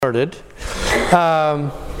started.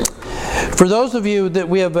 For those of you that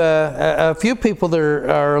we have a few people that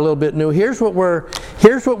are a little bit new, here's what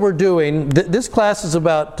we're doing. This class is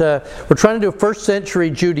about, we're trying to do first century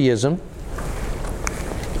Judaism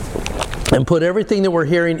and put everything that we're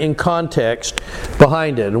hearing in context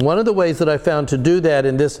behind it. And one of the ways that I found to do that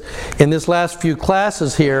in this last few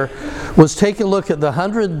classes here was take a look at the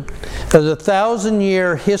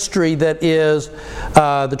 1,000-year history that is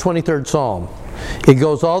the 23rd Psalm. It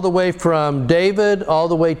goes all the way from David all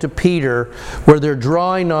the way to Peter, where they're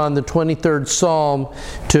drawing on the 23rd Psalm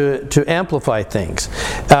to amplify things.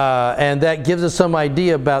 And that gives us some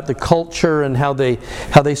idea about the culture and how they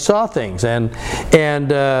saw things. And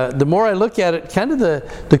the more I look at it, kind of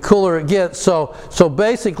the cooler it gets. So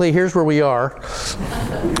basically, here's where we are.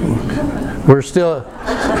 We're still...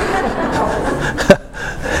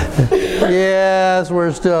 Yes,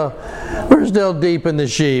 we're still deep in the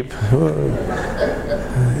sheep.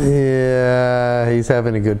 Yeah, he's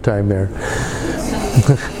having a good time there.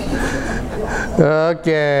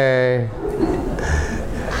 Okay.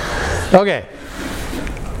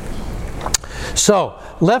 So,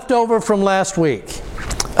 left over from last week.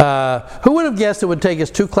 Who would have guessed it would take us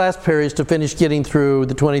 2 class periods to finish getting through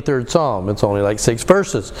the 23rd Psalm? It's only like 6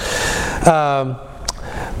 verses.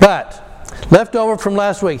 But left over from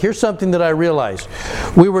last week, here's something that I realized.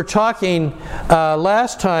 We were talking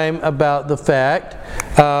last time about the fact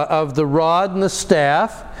of the rod and the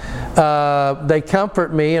staff. They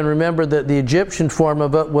comfort me, and remember that the Egyptian form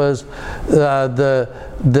of it was the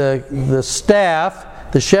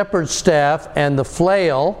staff, the shepherd's staff, and the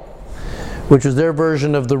flail, which was their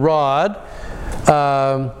version of the rod,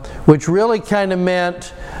 which really kind of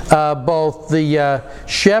meant both the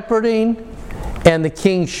shepherding and the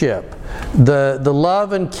kingship. The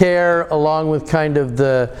love and care, along with kind of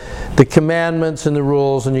the commandments and the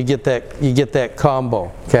rules, and you get that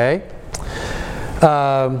combo. Okay,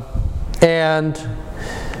 and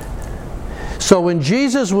so when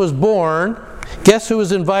Jesus was born, guess who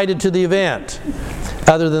was invited to the event,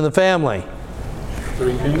 other than the family?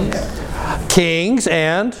 3 kings. Kings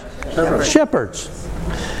and shepherds.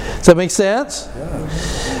 Does that make sense? Yeah.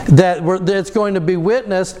 That's going to be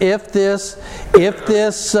witnessed if this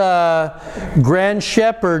grand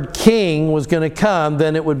shepherd king was going to come,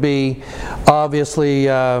 then it would be obviously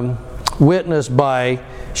witnessed by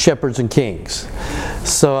shepherds and kings.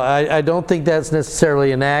 So I don't think that's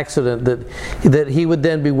necessarily an accident that he would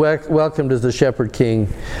then be welcomed as the shepherd king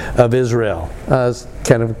of Israel. It's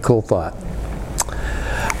kind of a cool thought.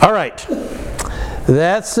 All right.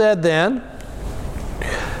 That said then,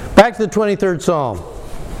 back to the 23rd Psalm.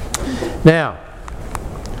 Now,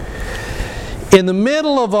 in the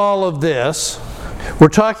middle of all of this, we're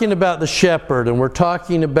talking about the shepherd, and we're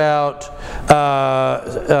talking about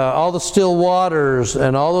all the still waters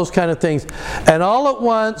and all those kind of things. And all at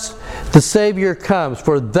once, the Savior comes,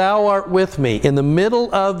 for thou art with me. In the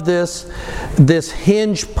middle of this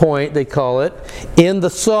hinge point, they call it, in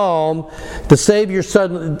the psalm, the Savior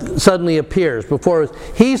suddenly appears. Before us,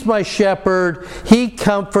 he's my shepherd, he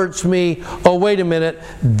comforts me. Oh, wait a minute,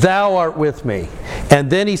 thou art with me. And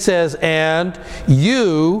then he says, and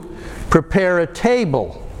you prepare a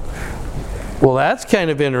table. Well, that's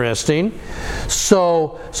kind of interesting.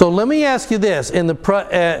 So let me ask you this: in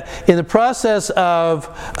the process of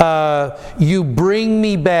you bring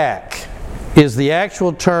me back, is the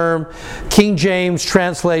actual term. King James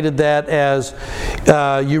translated that as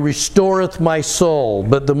you restoreth my soul,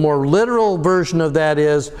 but the more literal version of that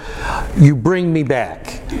is you bring me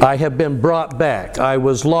back. I have been brought back. I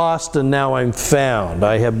was lost and now I'm found.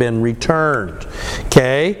 I have been returned.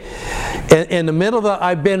 Okay? In the middle of the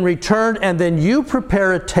I've been returned, and then you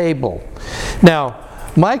prepare a table. Now,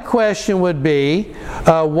 my question would be,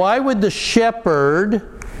 why would the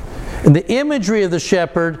shepherd, and the imagery of the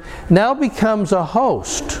shepherd, now becomes a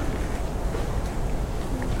host?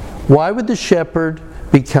 Why would the shepherd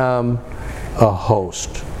become a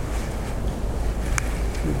host?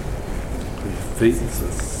 He feeds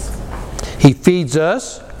us. He feeds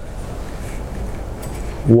us.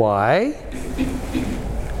 Why?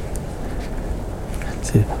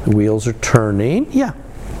 See, the wheels are turning. Yeah.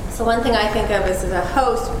 So one thing I think of is a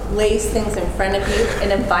host lays things in front of you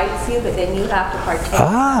and invites you, but then you have to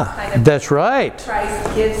partake. That's right.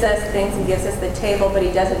 Christ gives us things and gives us the table, but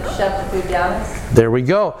he doesn't shove the food down us. There we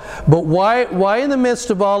go. But why in the midst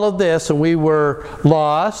of all of this, and we were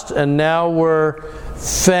lost and now we're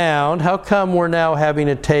found, how come we're now having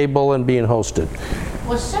a table and being hosted?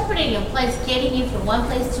 Well, shepherding implies getting you from one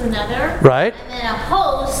place to another. Right. And then a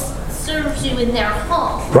host serves you in their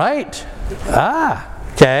home. Right.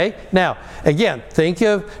 Okay? Now, again,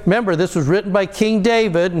 remember, this was written by King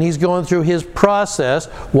David, and he's going through his process.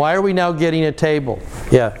 Why are we now getting a table?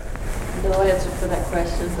 Yeah? No answer for that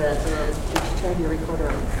question, but did you turn your recorder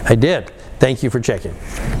on? I did. Thank you for checking.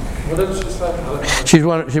 What did she say? She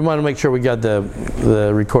wanted to make sure we got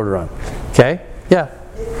the recorder on. Okay? Yeah?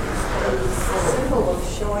 Symbol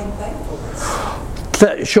of showing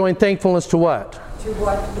thankfulness Showing thankfulness to what? to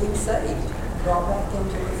what being saved, brought back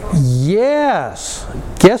into the fold. Yes.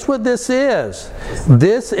 Guess what this is?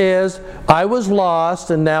 This is, I was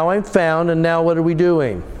lost and now I'm found, and now what are we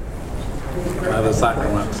doing? The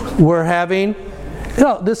sacraments. We're having,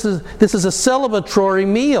 this is a celebratory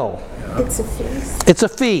meal. It's a feast. It's a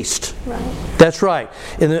feast. Right. That's right.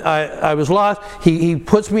 And I was lost. He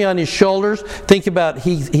puts me on his shoulders. Think about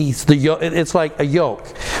he's the yoke. It's like a yoke.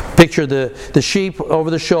 Picture the sheep over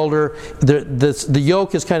the shoulder. The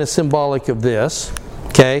yoke is kind of symbolic of this.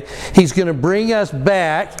 Okay. He's going to bring us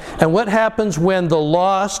back. And what happens when the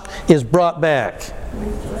lost is brought back?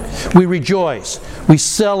 We rejoice. We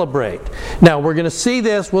celebrate. Now, we're going to see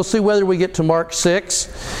this. We'll see whether we get to Mark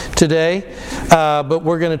 6 today. But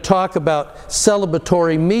we're going to talk about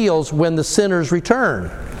celebratory meals when the sinners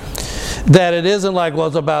return. That it isn't like, well,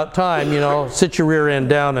 it's about time, sit your rear end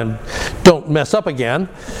down and don't mess up again.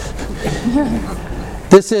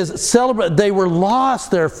 This is celebrate. They were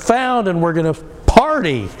lost, they're found, and we're going to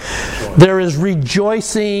party. There is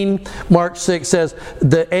rejoicing. Mark 6 says,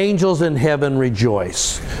 the angels in heaven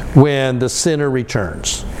rejoice when the sinner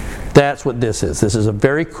returns. That's what this is. This is a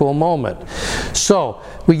very cool moment. So,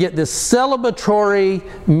 we get this celebratory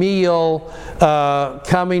meal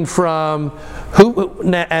coming from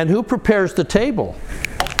who prepares the table?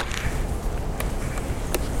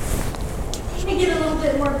 To get a little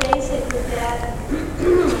bit more basic with that,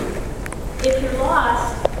 if you're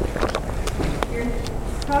lost, you're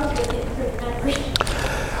probably getting pretty hungry.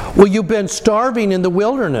 Well, you've been starving in the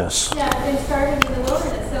wilderness. Yeah, I've been starving in the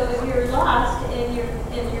wilderness. So if you're lost and you're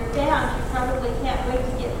found, you probably can't wait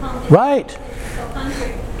to get home. Right. Because you're so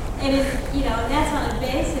hungry. And and that's on a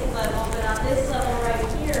basic level, but on this level right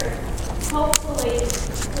here, hopefully,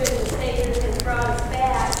 when the Savior has brought us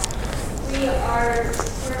back, we're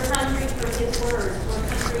hungry for His Word.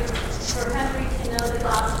 We're hungry to know the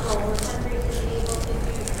gospel. We're hungry to be able to do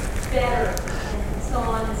better, and so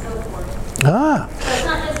on and so forth. So it's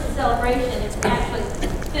not just a celebration, it's actually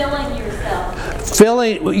filling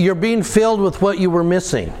yourself. You're being filled with what you were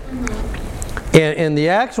missing. Mm-hmm. In the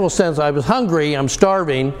actual sense, I was hungry, I'm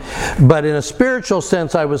starving, but in a spiritual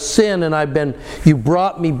sense, I was sin, and you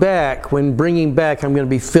brought me back. When bringing back, I'm going to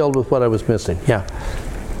be filled with what I was missing. Yeah.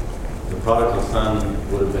 The prodigal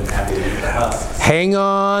son would have been happy to eat the husk. Hang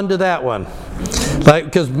on to that one.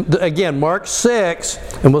 Because, again, Mark 6,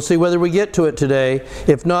 and we'll see whether we get to it today.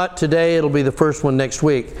 If not today, it'll be the first one next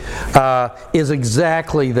week, is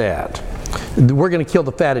exactly that. We're going to kill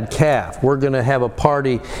the fatted calf. We're going to have a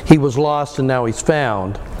party. He was lost and now he's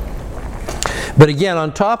found. But again,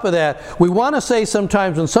 on top of that, we want to say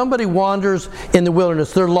sometimes when somebody wanders in the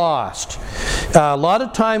wilderness, they're lost. A lot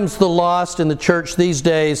of times the lost in the church these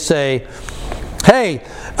days say, hey,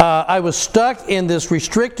 I was stuck in this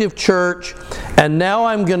restrictive church and now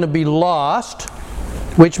I'm going to be lost,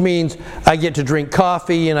 which means I get to drink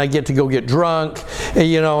coffee and I get to go get drunk,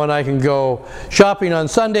 and I can go shopping on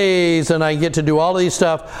Sundays and I get to do all of these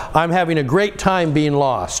stuff. I'm having a great time being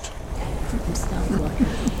lost.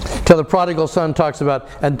 Till the prodigal son talks about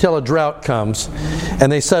until a drought comes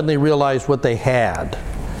and they suddenly realize what they had.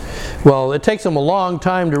 Well, it takes them a long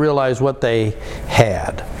time to realize what they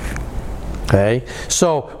had. Okay,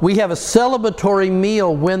 so we have a celebratory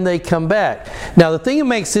meal when they come back. Now, the thing that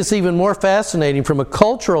makes this even more fascinating from a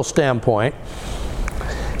cultural standpoint,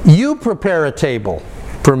 you prepare a table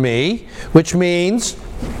for me, which means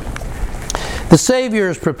the Savior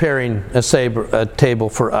is preparing a table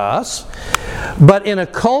for us. But in a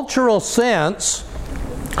cultural sense,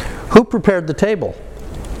 who prepared the table?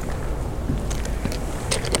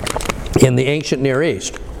 In the ancient Near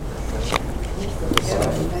East.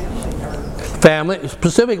 Family,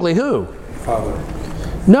 specifically who? Father.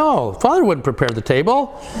 No, father wouldn't prepare the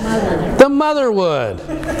table. Mother. The mother would.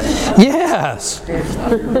 Yes.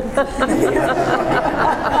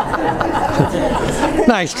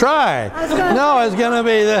 Nice try. No, it's going to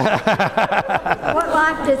be the... What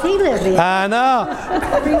life does he live in? I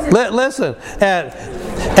know. Listen,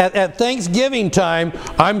 at Thanksgiving time,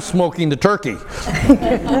 I'm smoking the turkey.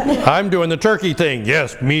 I'm doing the turkey thing.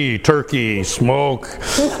 Yes, me, turkey, smoke,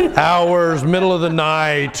 hours, middle of the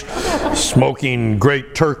night, smoking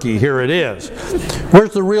great turkey. Here it is.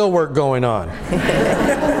 Where's the real work going on?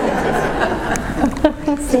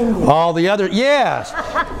 Cindy. All the other, yes,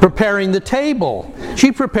 preparing the table.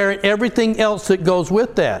 She's preparing everything else that goes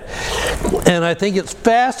with that. And I think it's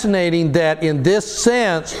fascinating that in this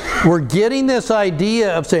sense, we're getting this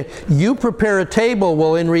idea of saying, you prepare a table.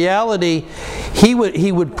 Well, in reality, he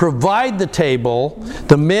would provide the table.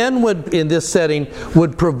 The men would, in this setting,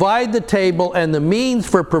 would provide the table and the means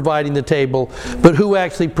for providing the table, but who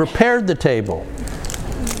actually prepared the table?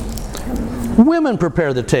 Women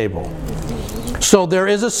prepare the table. So there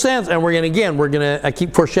is a sense, and I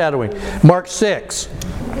keep foreshadowing, Mark 6.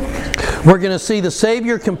 We're going to see the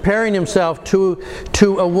Savior comparing himself to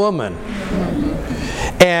a woman.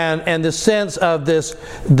 And the sense of this,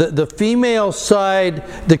 the female side,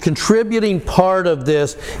 the contributing part of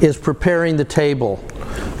this is preparing the table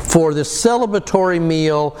for the celebratory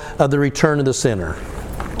meal of the return of the sinner.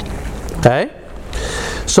 Okay?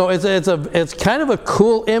 So it's kind of a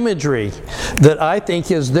cool imagery that I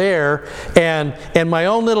think is there, and in my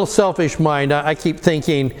own little selfish mind, I keep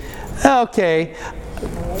thinking, okay,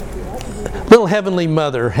 little Heavenly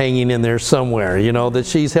Mother hanging in there somewhere, that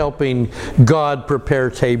she's helping God prepare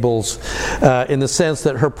tables in the sense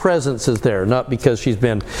that her presence is there, not because she's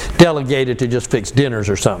been delegated to just fix dinners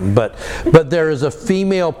or something, but there is a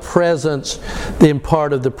female presence in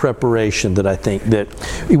part of the preparation that I think that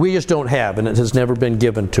we just don't have, and it has never been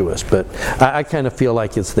given to us, but I kind of feel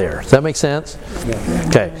like it's there. Does that make sense? Yeah.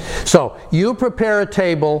 Okay, so you prepare a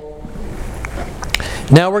table.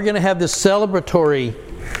 Now we're going to have this celebratory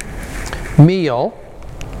meal.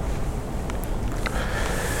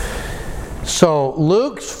 So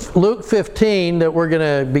Luke 15 that we're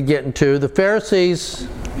going to be getting to, the Pharisees,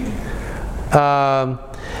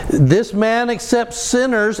 this man accepts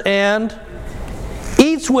sinners and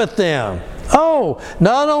eats with them. Oh,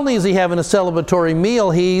 not only is he having a celebratory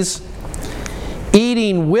meal, he's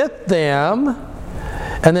eating with them.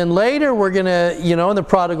 And then later we're going to, in the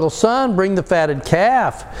prodigal son, bring the fatted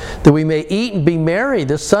calf that we may eat and be merry.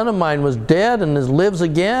 This son of mine was dead and lives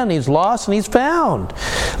again. He's lost and he's found.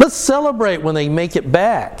 Let's celebrate when they make it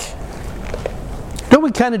back. Don't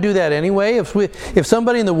we kind of do that anyway? If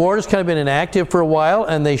somebody in the ward has kind of been inactive for a while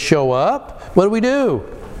and they show up, what do?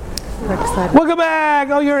 Welcome back!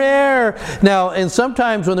 Oh, you're here! Now, and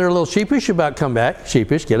sometimes when they're a little sheepish about come back,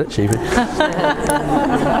 sheepish, get it? Sheepish.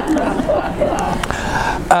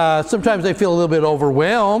 Sometimes they feel a little bit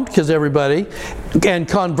overwhelmed because everybody. And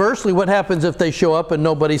conversely, what happens if they show up and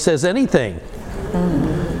nobody says anything?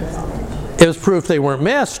 It was proof they weren't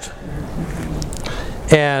missed.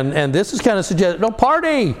 And this is kind of suggested, no,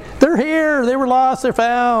 party! They're here! They were lost, they're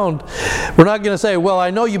found. We're not going to say, well, I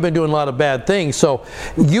know you've been doing a lot of bad things, so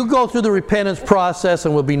you go through the repentance process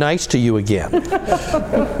and we'll be nice to you again.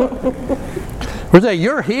 We're saying,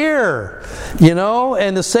 you're here!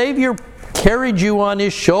 And the Savior carried you on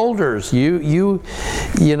His shoulders. And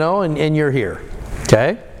you're here.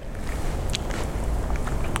 Okay?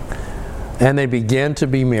 And they begin to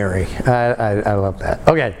be merry. I love that.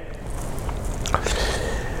 Okay.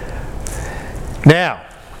 Now,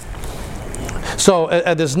 so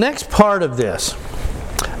this next part of this,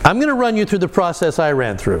 I'm going to run you through the process I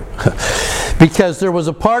ran through. Because there was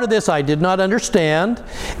a part of this I did not understand,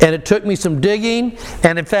 and it took me some digging,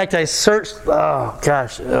 and in fact I searched,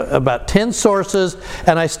 about 10 sources,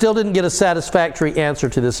 and I still didn't get a satisfactory answer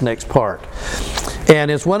to this next part. And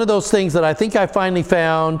it's one of those things that I think I finally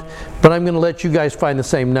found, but I'm going to let you guys find the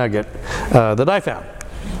same nugget that I found.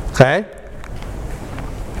 Okay?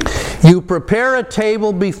 You prepare a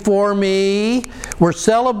table before me. We're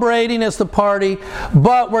celebrating as the party,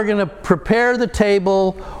 but we're going to prepare the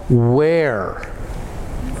table where?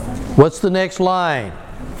 What's the next line?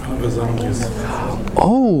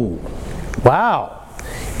 Oh, wow.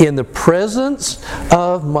 In the presence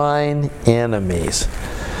of mine enemies.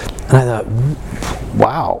 And I thought,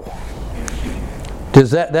 wow.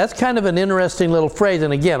 That's kind of an interesting little phrase,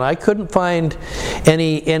 and again, I couldn't find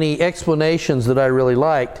any explanations that I really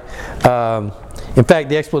liked. In fact,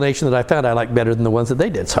 the explanation that I found I liked better than the ones that they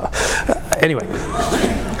did. So, anyway,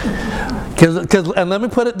 and let me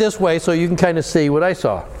put it this way so you can kind of see what I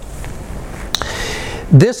saw.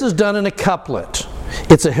 This is done in a couplet.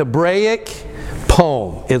 It's a Hebraic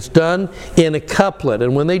poem. It's done in a couplet,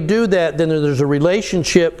 and when they do that, then there's a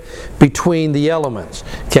relationship between the elements.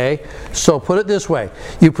 Okay, so put it this way: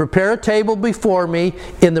 you prepare a table before me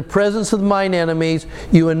in the presence of mine enemies.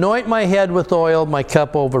 You anoint my head with oil; my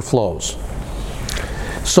cup overflows.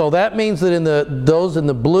 So that means that those in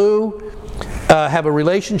the blue have a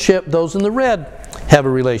relationship; those in the red have a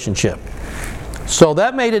relationship. So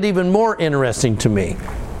that made it even more interesting to me.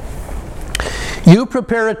 You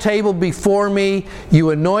prepare a table before me, you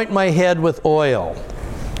anoint my head with oil.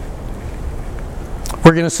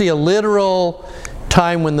 We're going to see a literal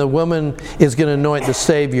time when the woman is going to anoint the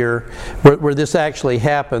Savior, where this actually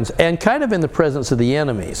happens, and kind of in the presence of the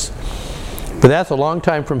enemies. But that's a long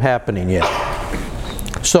time from happening yet.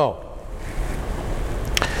 So,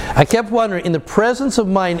 I kept wondering, in the presence of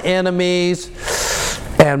mine enemies,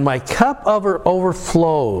 and my cup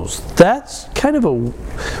overflows. That's kind of a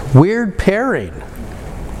weird pairing.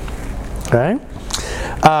 Okay?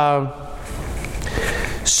 I'll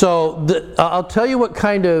tell you what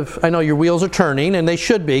kind of, I know your wheels are turning, and they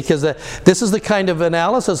should be, because this is the kind of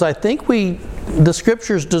analysis I think the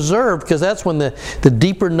Scriptures deserve, because that's when the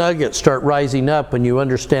deeper nuggets start rising up and you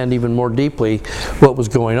understand even more deeply what was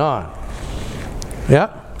going on.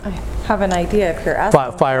 Yeah? I have an idea if you're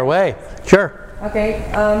asking. Fire away. Sure. Okay,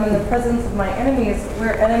 in the presence of my enemies,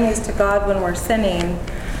 we're enemies to God when we're sinning,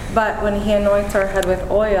 but when He anoints our head with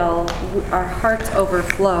oil, our hearts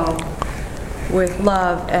overflow with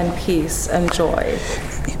love and peace and joy.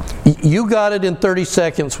 You got it in 30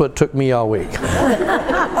 seconds what took me all week. I'm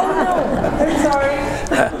sorry.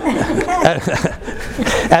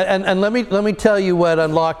 and let me tell you what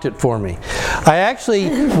unlocked it for me. I actually,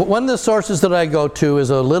 one of the sources that I go to is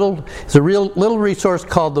a real little resource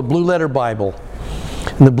called the Blue Letter Bible.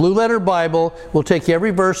 And the Blue Letter Bible will take every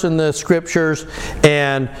verse in the Scriptures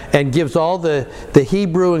and gives all the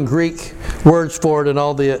Hebrew and Greek words for it and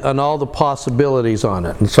all the possibilities on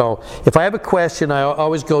it. And so, if I have a question, I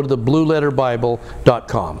always go to the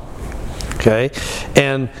blueletterbible.com. Okay,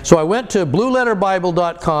 and so I went to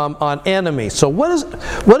blueletterbible.com on enemies. So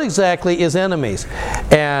what exactly is enemies?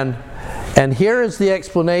 And here is the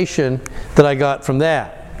explanation that I got from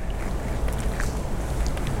that.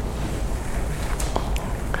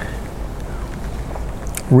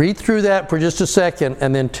 Read through that for just a second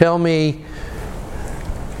and then tell me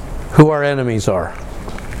who our enemies are.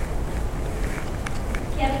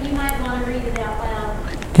 Kevin, you might want to read it out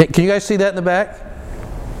loud. Can you guys see that in the back?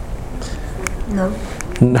 No.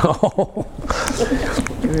 No.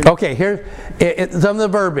 Okay, here some of the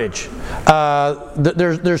verbiage.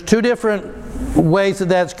 There's two different ways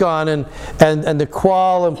that's gone, and the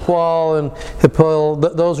qual and poil and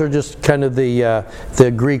hippol, those are just kind of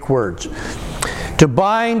the Greek words. To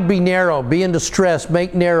bind, be narrow, be in distress,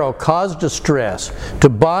 make narrow, cause distress. To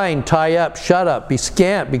bind, tie up, shut up, be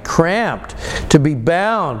scant, be cramped. To be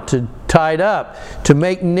bound, to tied up. To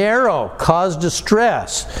make narrow, cause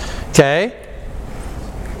distress. Okay?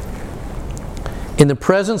 In the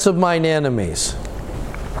presence of mine enemies.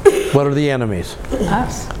 What are the enemies?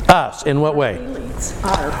 Us. Us. In what way?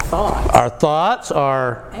 Our thoughts. Our thoughts,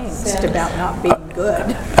 our Angst about not being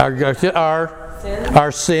good.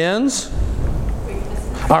 our sins,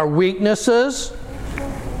 our weaknesses,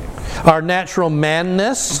 our natural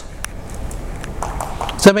manness.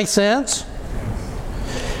 Does that make sense?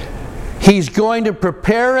 He's going to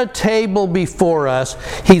prepare a table before us.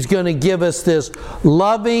 He's going to give us this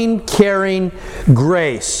loving, caring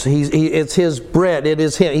grace. It's His bread. It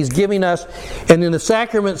is Him. He's giving us, and in the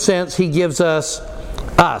sacrament sense, He gives us,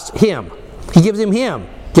 Him. He gives Him Him.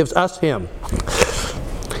 Gives us Him.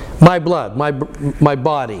 My blood, my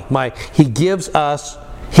body. He gives us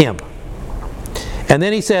Him. And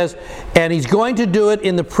then He says, and He's going to do it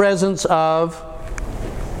in the presence of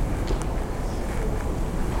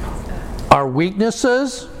our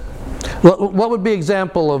weaknesses. What would be an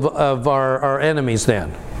example of our enemies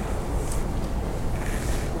then?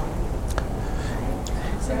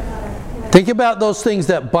 Think about those things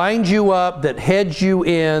that bind you up, that hedge you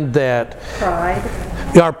in, that Pride.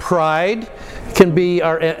 Our pride can be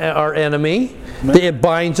our enemy. It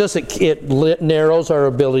binds us. It narrows our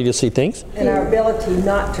ability to see things. And our ability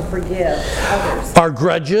not to forgive others. Our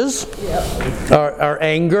grudges. Yep. Our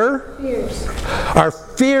anger. Fears. Our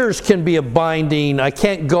fears can be a binding. I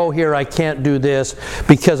can't go here. I can't do this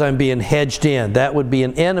because I'm being hedged in. That would be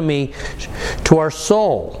an enemy to our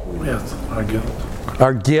soul. Yes, our guilt.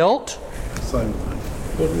 Our guilt. Same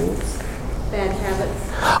thing. Ignorance. Bad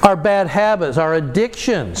habits. Our bad habits. Our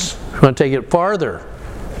addictions. We want to take it farther.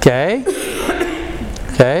 Okay?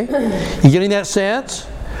 Okay? You getting that sense?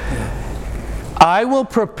 I will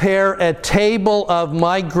prepare a table of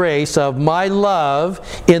my grace, of my love,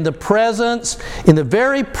 in the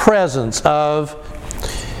very presence of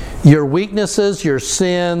your weaknesses, your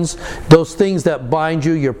sins, those things that bind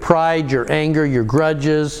you, your pride, your anger, your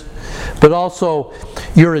grudges, but also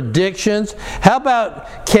your addictions. How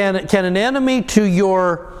about, can an enemy to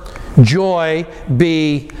your joy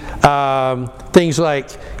be things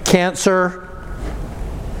like cancer,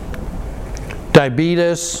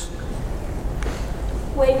 diabetes,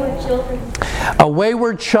 Wayward children. a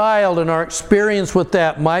wayward child, and our experience with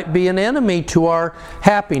that might be an enemy to our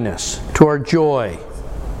happiness, to our joy.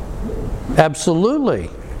 Absolutely.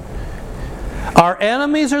 Our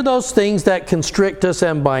enemies are those things that constrict us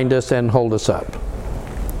and bind us and hold us up.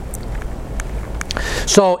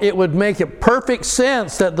 So it would make it perfect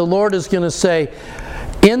sense that the Lord is going to say,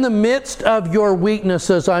 in the midst of your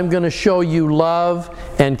weaknesses, I'm going to show you love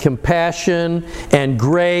and compassion and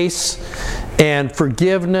grace and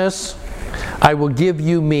forgiveness. I will give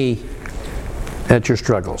you me at your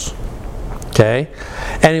struggles. Okay?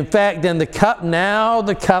 And in fact, then the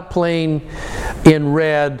cup plane in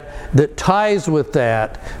red that ties with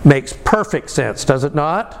that makes perfect sense, does it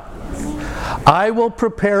not? I will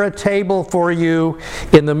prepare a table for you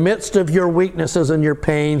in the midst of your weaknesses and your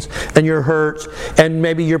pains and your hurts and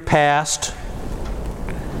maybe your past.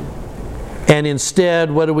 And instead,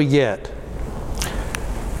 what do we get?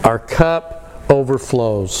 Our cup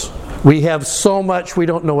overflows. We have so much we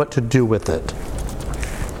don't know what to do with it.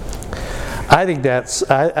 I think that's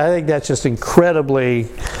just incredibly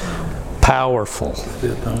powerful.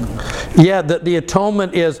 Yeah, the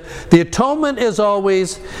atonement is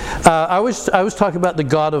always. I was talking about the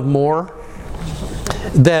God of more.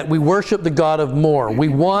 That we worship the God of more. We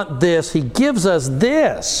want this. He gives us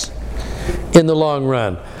this in the long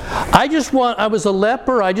run. I was a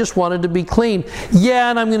leper. I just wanted to be clean. Yeah,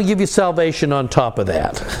 and I'm going to give you salvation on top of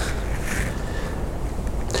that.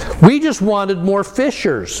 We just wanted more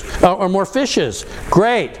fishers, or more fishes.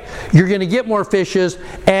 Great. You're going to get more fishes,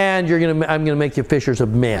 and I'm going to make you fishers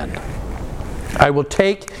of men. I will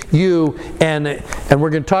take you, and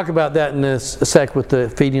we're going to talk about that in a sec with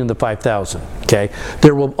the feeding of the 5,000. Okay,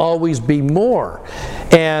 there will always be more,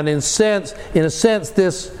 and in a sense,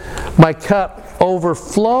 my cup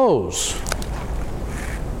overflows.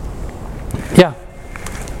 Yeah.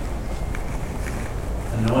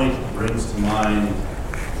 Anoint brings to mind,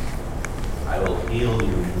 I will heal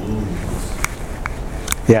your wounds.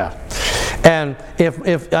 Yeah. And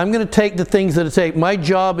if I'm going to take the things that it takes, my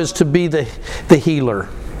job is to be the healer.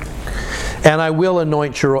 And I will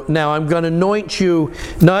anoint you. Now I'm going to anoint you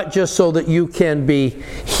not just so that you can be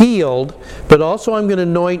healed, but also I'm going to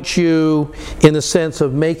anoint you in the sense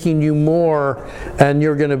of making you more. And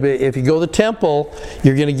you're going to be, if you go to the temple,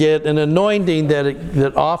 you're going to get an anointing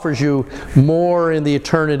that offers you more in the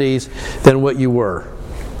eternities than what you were.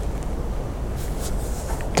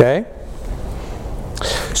 Okay?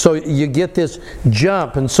 So you get this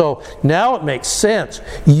jump, and so now it makes sense.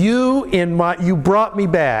 You brought me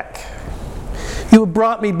back. You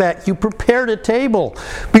brought me back. You prepared a table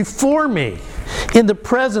before me in the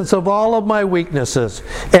presence of all of my weaknesses.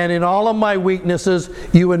 And in all of my weaknesses,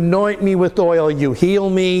 you anoint me with oil. You heal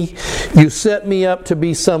me. You set me up to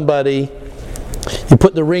be somebody. You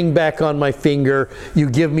put the ring back on my finger. You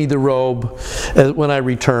give me the robe when I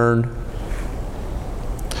return.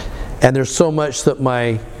 And there's so much that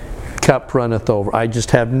my cup runneth over. I just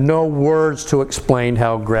have no words to explain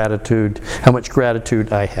how much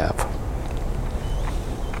gratitude I have.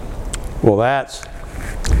 Well, that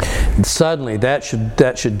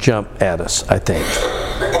should jump at us, I think.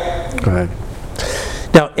 Go ahead.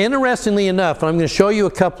 Now, interestingly enough, I'm going to show you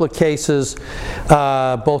a couple of cases,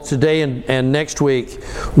 both today and next week,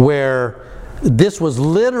 where this was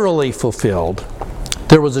literally fulfilled.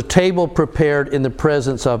 There was a table prepared in the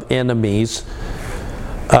presence of enemies.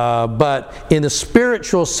 But in the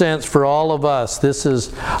spiritual sense for all of us,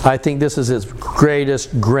 I think this is its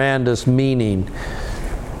greatest, grandest meaning,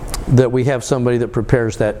 that we have somebody that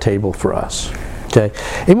prepares that table for us. Okay.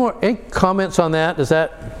 Any comments on that? It's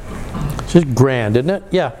just grand, isn't it?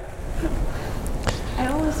 Yeah. I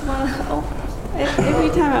always every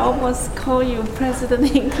time I almost call you President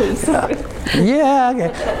Hinckley. Sorry. Yeah,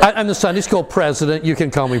 okay. I'm the Sunday school president. You can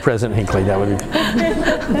call me President Hinckley. That would be.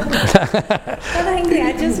 President Hinckley,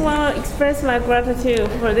 I just want to express my gratitude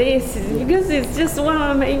for this, because it's just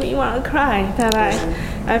made me want to cry. That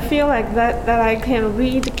I feel like that I can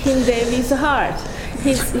read King David's heart.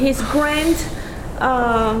 His grand.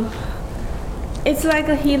 It's like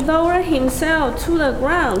he lowered himself to the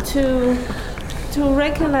ground to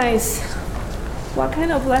recognize what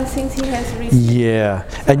kind of blessings he has received. Yeah,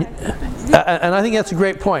 and I think that's a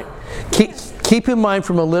great point. Keep in mind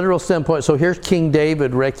from a literal standpoint, so here's King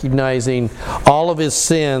David recognizing all of his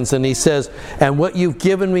sins, and he says, and what you've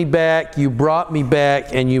given me back, you brought me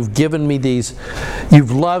back, and you've given me these,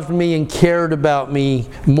 you've loved me and cared about me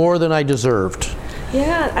more than I deserved.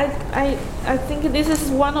 Yeah, I think this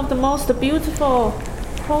is one of the most beautiful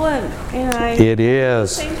poem, and I It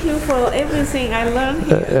is. thank you for everything I learned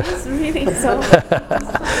here. It's really so.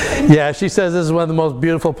 Yeah, she says this is one of the most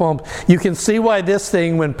beautiful poems. You can see why this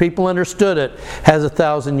thing, when people understood it, has a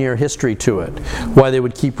 1,000-year history to it. Why they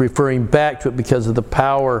would keep referring back to it, because of the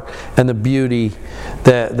power and the beauty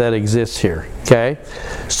that exists here. Okay?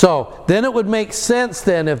 So, then it would make sense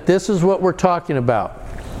then, if this is what we're talking about,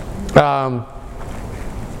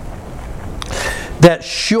 that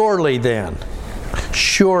surely,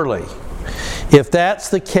 if that's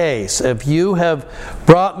the case, if you have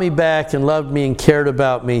brought me back and loved me and cared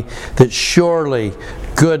about me, that surely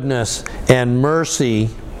goodness and mercy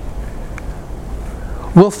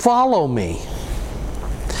will follow me.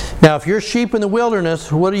 Now, if you're sheep in the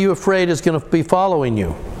wilderness, what are you afraid is going to be following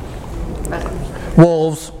you?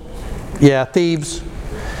 Wolves. Yeah, thieves.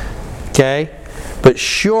 Okay? But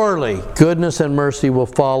surely goodness and mercy will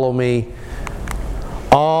follow me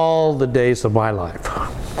all the days of my life.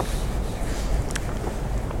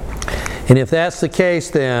 And if that's the case,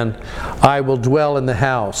 then I will dwell in the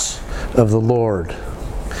house of the Lord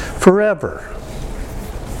forever.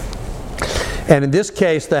 And in this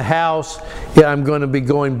case, the house, I'm going to be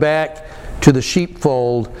going back to the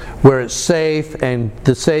sheepfold where it's safe, and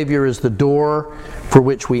the Savior is the door for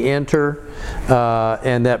which we enter,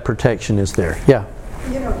 and that protection is there. Yeah?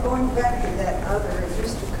 You know, going back to that other, it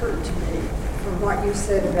just occurred to me from what you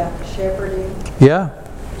said about the shepherding. Yeah?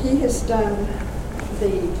 He has done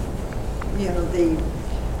the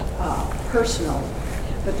personal,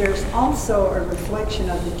 but there's also a reflection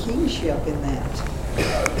of the kingship in that.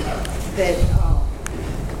 That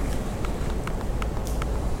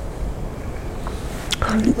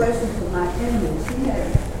in the presence of my enemies, he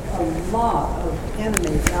had a lot of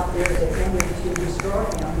enemies out there that wanted to destroy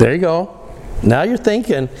him. There you go. Now you're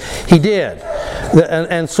thinking. He did.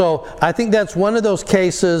 And so I think that's one of those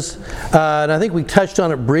cases, and I think we touched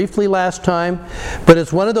on it briefly last time, but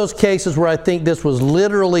it's one of those cases where I think this was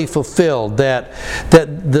literally fulfilled, that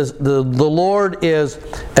the Lord is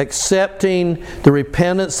accepting the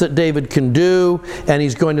repentance that David can do, and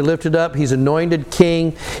He's going to lift it up. He's anointed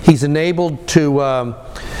king. He's enabled to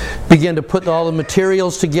begin to put all the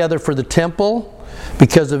materials together for the temple.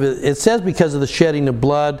 Because of it says because of the shedding of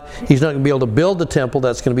blood, he's not going to be able to build the temple.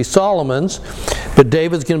 That's going to be Solomon's. But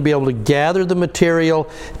David's going to be able to gather the material.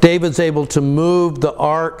 David's able to move the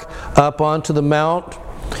ark up onto the mount.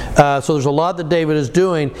 So there's a lot that David is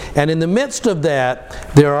doing. And in the midst of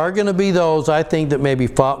that, there are going to be those, I think, that maybe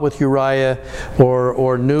fought with Uriah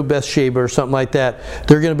or knew Bathsheba or something like that.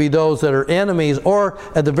 There are going to be those that are enemies, or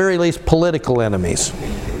at the very least political enemies.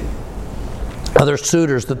 Other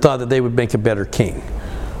suitors that thought that they would make a better king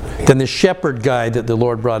than the shepherd guy that the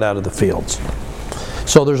Lord brought out of the fields.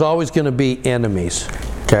 So there's always going to be enemies.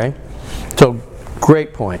 Okay? So,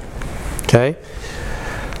 great point. Okay?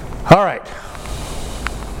 All right.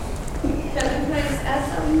 Can I just add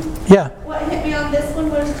something? Yeah. What hit me on this one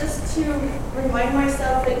was just to remind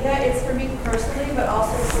myself that, yeah, it's for me personally, but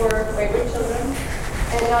also for wayward children.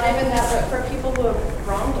 And not even that, but for people who have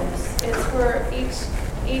wronged us. It's for each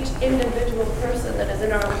individual person that is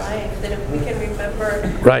in our life, that if we can remember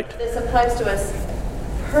this applies to us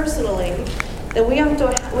personally, then we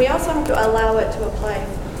also have to allow it to apply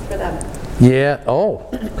for them. Yeah. Oh.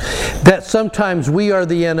 That sometimes we are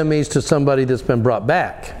the enemies to somebody that's been brought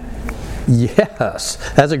back. Yes.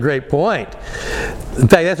 That's a great point. In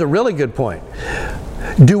fact, that's a really good point.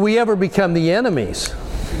 Do we ever become the enemies?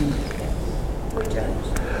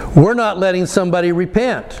 We're not letting somebody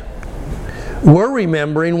repent. We're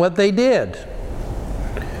remembering what they did.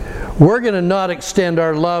 We're going to not extend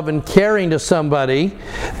our love and caring to somebody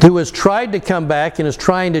who has tried to come back and is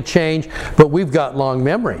trying to change, but we've got long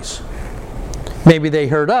memories. Maybe they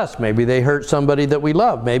hurt us. Maybe they hurt somebody that we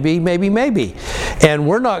love. Maybe. And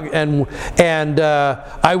we're not. And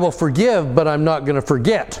I will forgive, but I'm not going to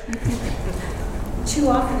forget. Too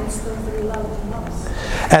often it's those that we love the most.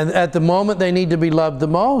 And at the moment, they need to be loved the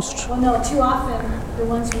most. Well, no, too often the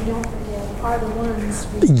ones we don't forgive are the ones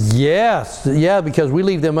Yes, yeah, because we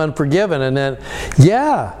leave them unforgiven, and then,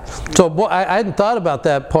 yeah. So boy, I hadn't thought about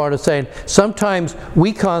that part of saying sometimes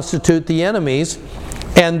we constitute the enemies,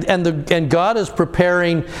 and God is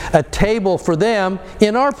preparing a table for them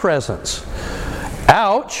in our presence.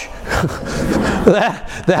 Ouch!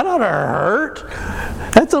 that ought to hurt.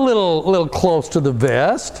 That's a little close to the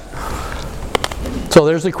vest. So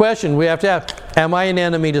there's the question we have to ask: am I an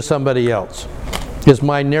enemy to somebody else? Is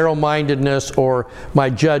my narrow-mindedness or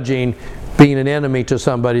my judging being an enemy to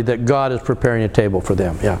somebody that God is preparing a table for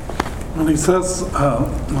them? Yeah. When he says,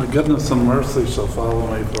 my goodness and mercy shall follow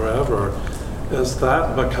me forever, is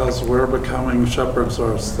that because we're becoming shepherds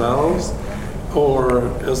ourselves? Or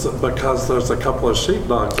is it because there's a couple of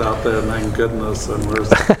sheepdogs out there named Goodness and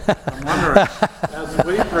Mercy? I'm wondering, as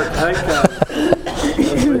we partake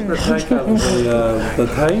of the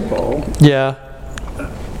table, Yeah.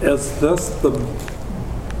 is this the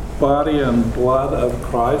body and blood of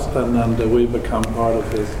Christ, and then do we become part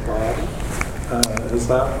of his body? Is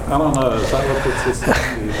that, I don't know, is that what this is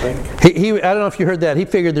saying, do you think? He, I don't know if you heard that. He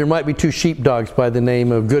figured there might be two sheepdogs by the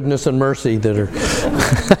name of Goodness and Mercy that are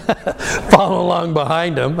following along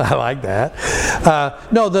behind him. I like that.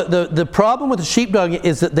 No, the problem with the sheepdog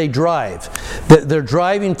is that they drive. They're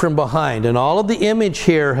driving from behind. And all of the image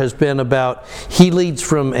here has been about he leads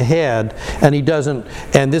from ahead and he doesn't,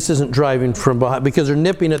 and this isn't driving from behind because they're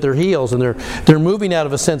nipping at their heels and they're moving out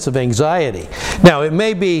of a sense of anxiety. Now, it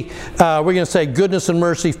may be, we're going to say, goodness and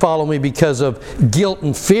mercy follow me because of guilt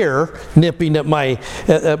and fear nipping at my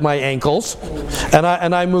ankles, and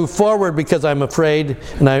I move forward because I'm afraid,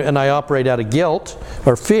 and I operate out of guilt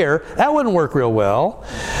or fear. That wouldn't work real well.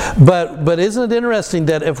 But isn't it interesting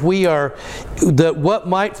that if we are, that what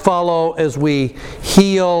might follow as we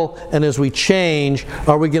heal and as we change,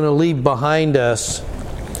 are we going to leave behind us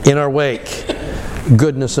in our wake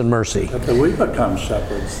goodness and mercy? But we become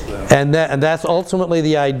shepherds then. And that's ultimately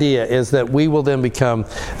the idea, is that we will then become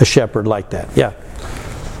a shepherd like that. Yeah.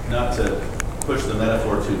 Not to push the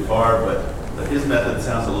metaphor too far, but his method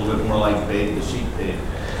sounds a little bit more like Babe the sheep pig.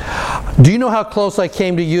 Do you know how close I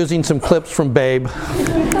came to using some clips from Babe?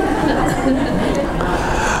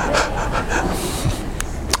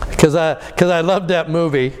 Because I loved that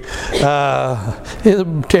movie. It's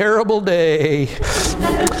a terrible day.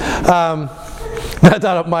 I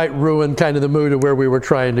thought it might ruin kind of the mood of where we were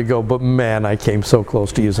trying to go, but man, I came so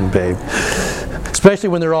close to using Babe. Especially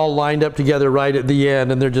when they're all lined up together right at the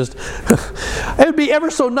end, and they're just. It would be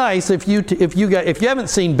ever so nice if you haven't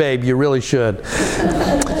seen Babe, you really should.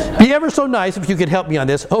 Be ever so nice if you could help me on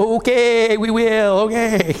this. Okay, we will.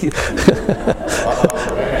 Okay.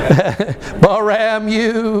 Baram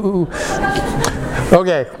you.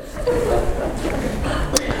 Okay.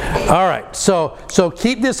 All right, so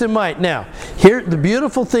keep this in mind. Now, here, the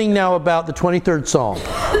beautiful thing now about the 23rd Psalm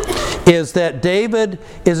is that David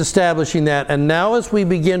is establishing that, and now as we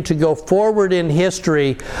begin to go forward in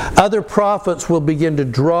history, other prophets will begin to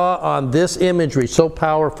draw on this imagery. So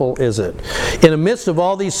powerful is it. In the midst of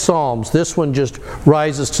all these Psalms, this one just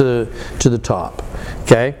rises to the top.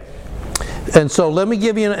 Okay? And so let me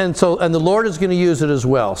give you, and the Lord is going to use it as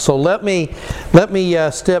well. So let me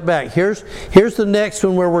step back. Here's the next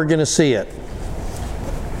one where we're going to see it,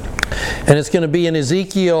 and it's going to be in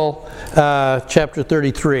Ezekiel chapter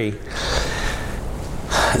 33.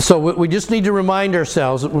 So we just need to remind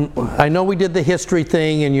ourselves. I know we did the history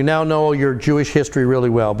thing, and you now know your Jewish history really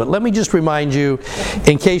well. But let me just remind you,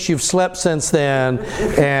 in case you've slept since then,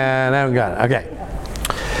 and I haven't got it. Okay.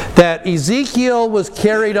 That Ezekiel was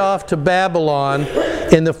carried off to Babylon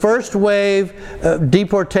in the first wave of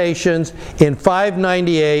deportations in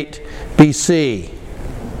 598 BC.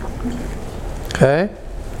 Okay?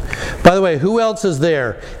 By the way, who else is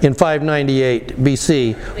there in 598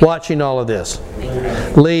 BC watching all of this?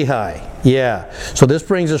 Lehi. Yeah. So this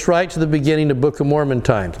brings us right to the beginning of Book of Mormon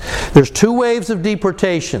times. There's two waves of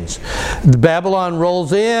deportations. Babylon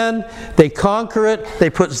rolls in, they conquer it, they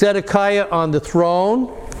put Zedekiah on the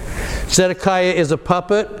throne. Zedekiah is a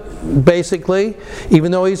puppet, basically.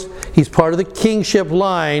 Even though he's part of the kingship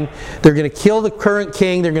line, they're going to kill the current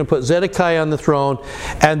king, they're going to put Zedekiah on the throne,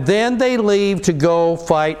 and then they leave to go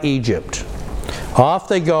fight Egypt. Off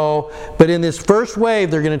they go, but in this first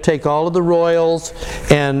wave they're going to take all of the royals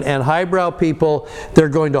and highbrow people, they're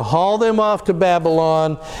going to haul them off to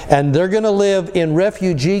Babylon, and they're going to live in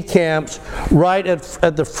refugee camps right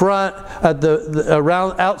at the front,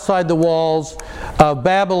 around outside the walls of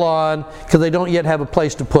Babylon, because they don't yet have a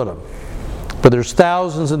place to put them. But there's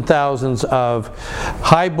thousands and thousands of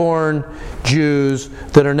highborn Jews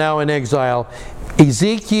that are now in exile.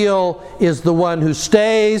 Ezekiel is the one who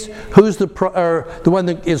stays, who's the one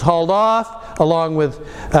that is hauled off, along with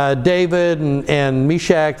David and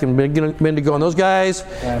Meshach and Abednego and those guys.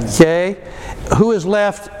 Okay, who is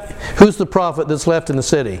left? Who's the prophet that's left in the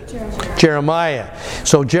city? Jeremiah.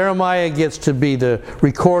 So Jeremiah gets to be the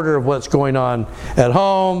recorder of what's going on at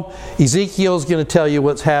home. Ezekiel's going to tell you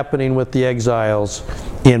what's happening with the exiles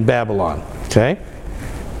in Babylon. Okay.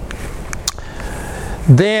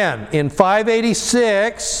 Then, in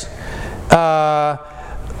 586,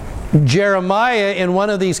 Jeremiah, in one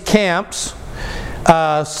of these camps,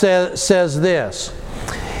 says this.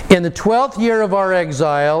 In the 12th year of our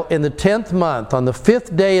exile, in the 10th month, on the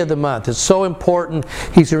 5th day of the month, it's so important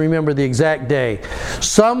he's to remember the exact day,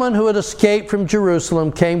 someone who had escaped from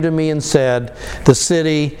Jerusalem came to me and said, the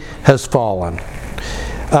city has fallen.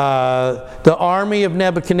 The army of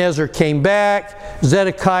Nebuchadnezzar came back.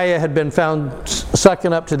 Zedekiah had been found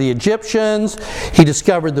sucking up to the Egyptians. He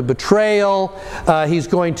discovered the betrayal. He's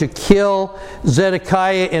going to kill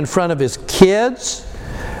Zedekiah in front of his kids.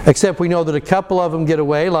 Except we know that a couple of them get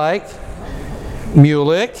away, like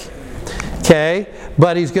Mulek. Okay,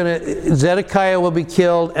 but Zedekiah will be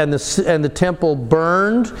killed, and the temple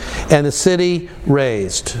burned, and the city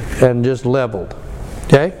razed and just leveled.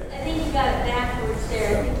 Okay. I think you got it backwards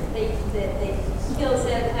there. I think they killed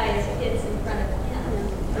Zedekiah's kids in front of him,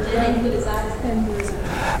 and then they put his eyes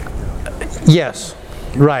out. Yes,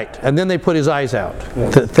 right, and then they put his eyes out.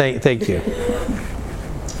 Thank you.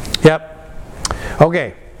 Yep.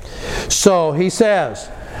 Okay. So he says,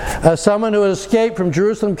 someone who had escaped from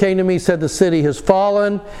Jerusalem came to me, said the city has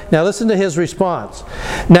fallen. Now listen to his response.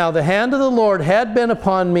 Now the hand of the Lord had been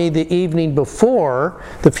upon me the evening before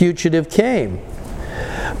the fugitive came.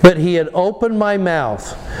 But he had opened my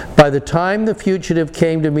mouth by the time the fugitive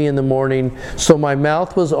came to me in the morning, so my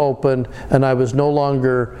mouth was opened and I was no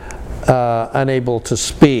longer unable to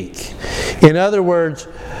speak. In other words,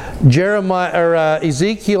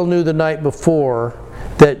 Ezekiel knew the night before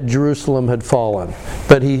that Jerusalem had fallen,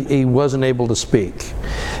 but he wasn't able to speak.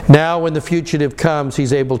 Now when the fugitive comes,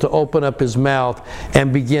 he's able to open up his mouth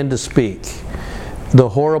and begin to speak the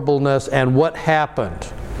horribleness and what happened.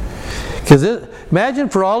 Because imagine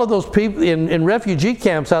for all of those people in refugee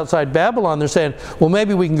camps outside Babylon, they're saying, well,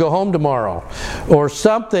 maybe we can go home tomorrow or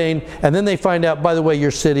something, and then they find out, by the way,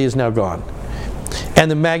 your city is now gone.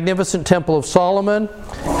 And the magnificent temple of Solomon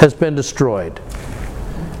has been destroyed.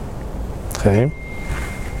 Okay.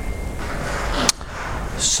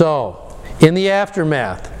 So, in the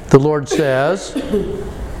aftermath, the Lord says,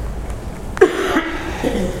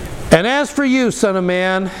 and as for you, son of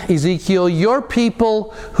man, Ezekiel, your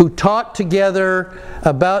people who talk together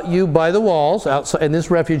about you by the walls outside in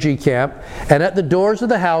this refugee camp and at the doors of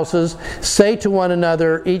the houses say to one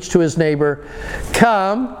another, each to his neighbor,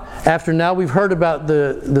 come. After now we've heard about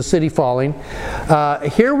the city falling,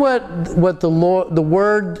 hear what the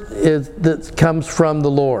word is that comes from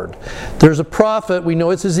the Lord. There's a prophet, we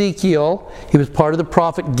know it's Ezekiel. He was part of the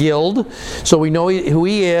prophet guild, so we know who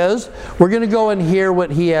he is. We're going to go and hear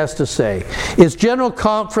what he has to say. It's general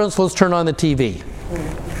conference, let's turn on the TV.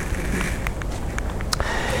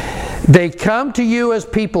 They come to you as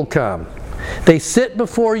people come. They sit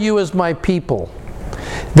before you as my people.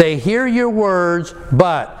 They hear your words,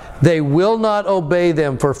 but they will not obey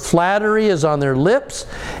them, for flattery is on their lips,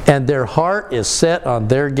 and their heart is set on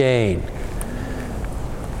their gain.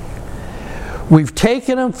 We've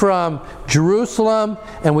taken them from Jerusalem,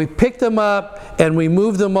 and we picked them up, and we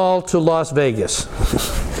moved them all to Las Vegas.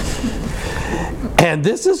 And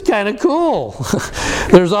this is kind of cool.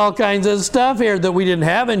 There's all kinds of stuff here that we didn't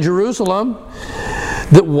have in Jerusalem.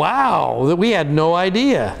 That we had no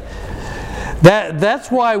idea.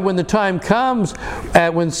 That's why when the time comes,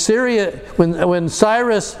 when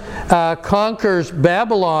Cyrus conquers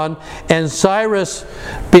Babylon, and Cyrus,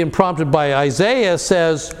 being prompted by Isaiah,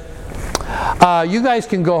 says, you guys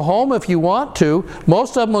can go home if you want to.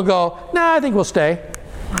 Most of them will go, nah, I think we'll stay.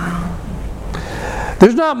 Wow.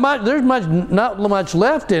 There's not much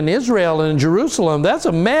left in Israel and in Jerusalem. That's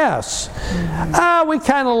a mess. We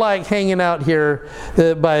kind of like hanging out here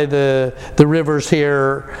by the rivers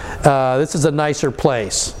here. This is a nicer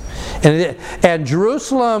place. And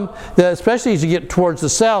Jerusalem, especially as you get towards the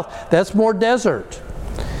south, that's more desert.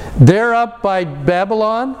 They're up by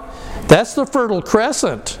Babylon. That's the Fertile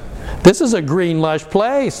Crescent. This is a green, lush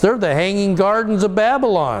place. They're the hanging gardens of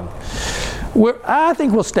Babylon. I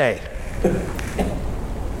think we'll stay.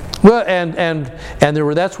 Well, and there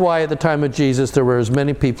were. That's why at the time of Jesus there were as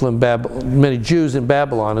many people in many Jews in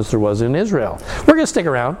Babylon as there was in Israel. We're going to stick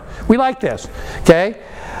around. We like this. Okay.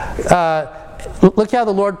 Look how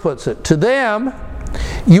the Lord puts it. To them,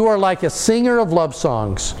 you are like a singer of love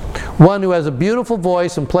songs, one who has a beautiful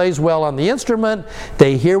voice and plays well on the instrument.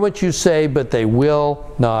 They hear what you say, but they will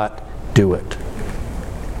not do it.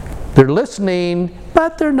 They're listening,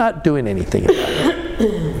 but they're not doing anything about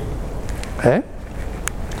it. Okay.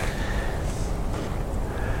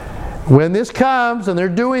 When this comes and they're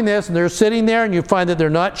doing this and they're sitting there and you find that they're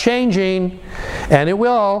not changing, and it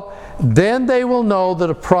will, then they will know that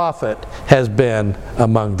a prophet has been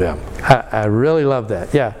among them. I really love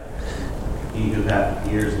that. Yeah. He who hath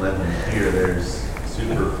ears, let him hear. There's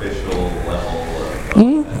superficial level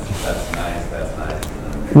of, that's nice.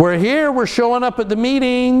 And then We're here, we're showing up at the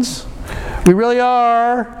meetings. We really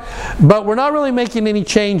are. But we're not really making any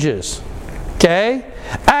changes. Okay?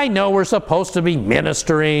 I know we're supposed to be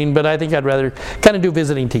ministering, but I think I'd rather kind of do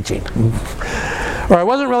visiting teaching. Or I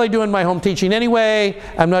wasn't really doing my home teaching anyway.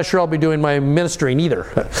 I'm not sure I'll be doing my ministering either.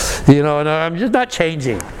 And I'm just not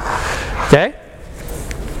changing. Okay?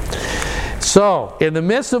 So, in the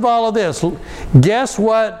midst of all of this, guess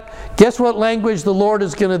what language the Lord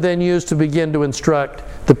is going to then use to begin to instruct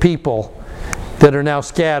the people that are now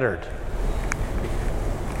scattered?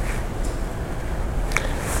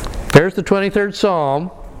 There's the 23rd Psalm.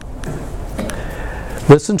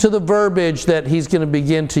 Listen to the verbiage that he's going to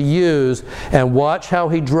begin to use and watch how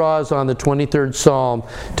he draws on the 23rd Psalm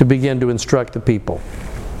to begin to instruct the people.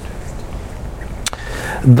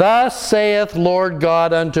 Thus saith Lord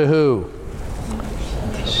God unto who?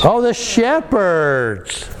 Oh, the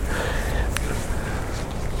shepherds.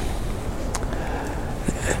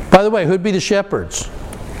 By the way, who'd be the shepherds?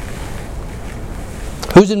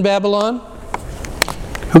 Who's in Babylon?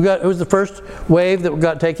 Who's the first wave that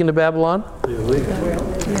got taken to Babylon? The elite.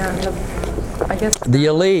 Yeah, I guess the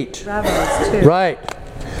elite. rabbis too. Right.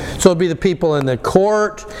 So it'd be the people in the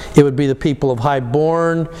court. It would be the people of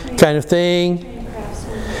highborn kind of thing.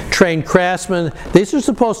 Trained craftsmen. These are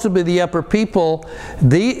supposed to be the upper people.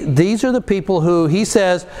 These are the people who he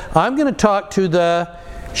says, I'm going to talk to the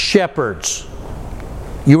shepherds.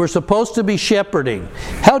 You were supposed to be shepherding.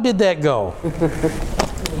 How did that go?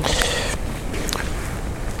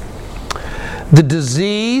 The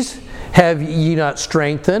disease have ye not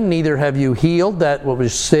strengthened, neither have you healed that what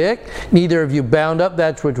was sick, neither have you bound up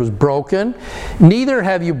that which was broken, neither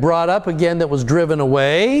have you brought up again that was driven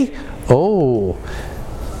away. Oh.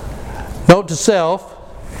 Note to self,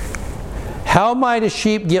 how might a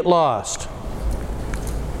sheep get lost?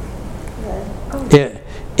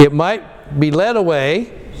 It might be led away.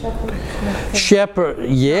 Shepherd,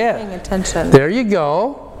 yeah. Paying attention. There you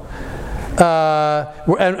go.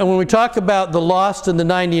 And when we talk about the lost and the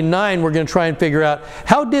 99, we're going to try and figure out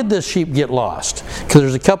how did this sheep get lost? Because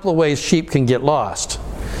there's a couple of ways sheep can get lost.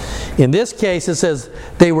 In this case, it says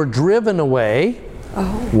they were driven away.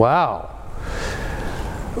 Oh. Wow.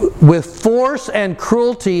 With force and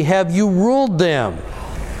cruelty have you ruled them.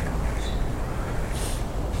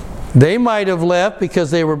 They might have left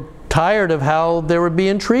because they were tired of how they were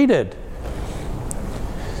being treated.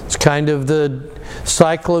 It's kind of the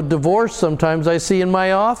cycle of divorce sometimes I see in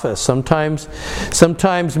my office. Sometimes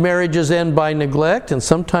marriages end by neglect, and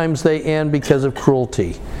sometimes they end because of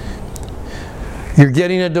cruelty. You're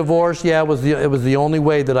getting a divorce, yeah, it was the only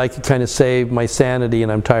way that I could kind of save my sanity,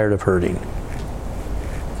 and I'm tired of hurting.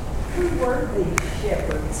 Who were these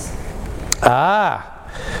shepherds?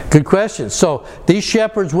 Good question. So these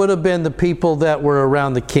shepherds would have been the people that were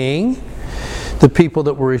around the king, the people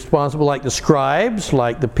that were responsible, like the scribes,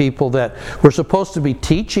 like the people that were supposed to be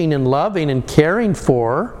teaching and loving and caring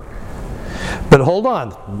for. But hold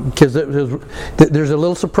on, because there's a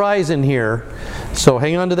little surprise in here. So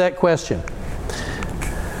hang on to that question.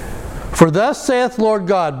 For thus saith Lord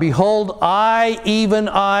God, behold, I, even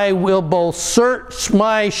I, will both search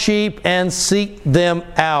my sheep and seek them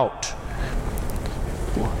out.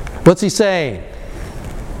 What's he saying?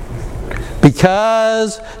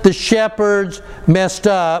 Because the shepherds messed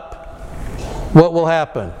up, what will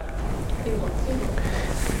happen?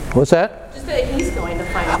 What's that? Just that he's going to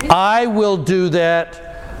find it. I will do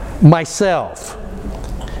that myself.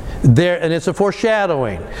 There, and it's a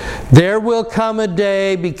foreshadowing. There will come a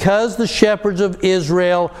day, because the shepherds of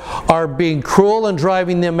Israel are being cruel and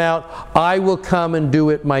driving them out, I will come and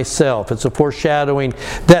do it myself. It's a foreshadowing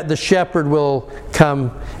that the shepherd will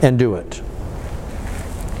come and do it.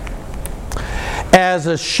 As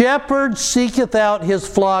a shepherd seeketh out his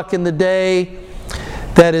flock in the day,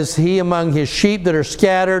 that is he among his sheep that are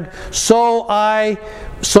scattered, so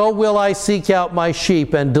will I seek out my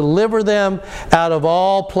sheep and deliver them out of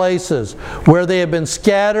all places where they have been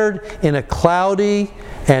scattered in a cloudy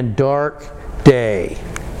and dark day.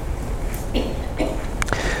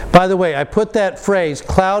 By the way, I put that phrase,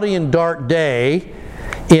 cloudy and dark day,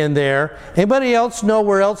 in there. Anybody else know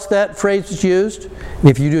where else that phrase is used? And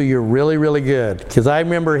if you do, you're really, really good. Because I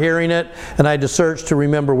remember hearing it, and I had to search to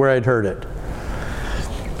remember where I'd heard it.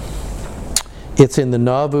 It's in the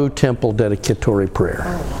Nauvoo Temple dedicatory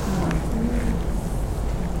prayer.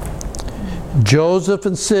 Joseph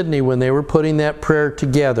and Sidney, when they were putting that prayer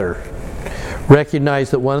together,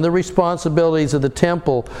 recognized that one of the responsibilities of the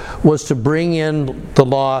temple was to bring in the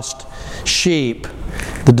lost sheep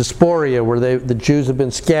the diaspora, where the Jews have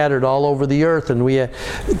been scattered all over the earth, and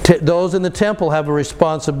those in the temple have a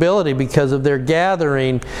responsibility because of their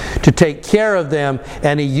gathering to take care of them.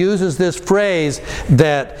 And he uses this phrase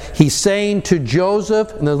that he's saying to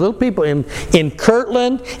Joseph and the little people in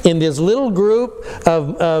Kirtland, in this little group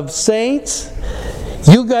of saints,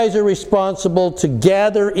 you guys are responsible to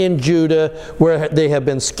gather in Judah where they have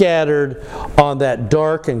been scattered on that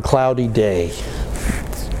dark and cloudy day.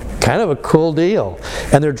 Kind of a cool deal.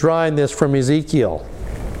 And they're drawing this from Ezekiel,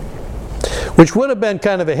 which would have been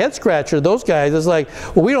kind of a head scratcher. Those guys, it's like,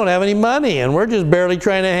 well, we don't have any money and we're just barely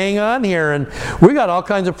trying to hang on here, and we got all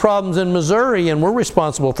kinds of problems in Missouri and we're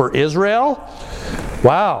responsible for Israel?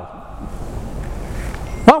 Wow.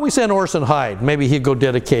 Why don't we send Orson Hyde? Maybe he'd go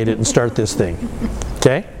dedicate it and start this thing.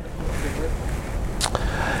 Okay?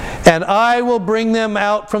 And I will bring them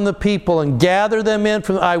out from the people and gather them in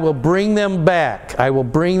from. I will bring them back. I will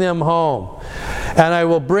bring them home. And I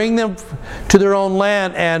will bring them to their own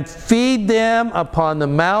land and feed them upon the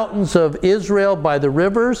mountains of Israel by the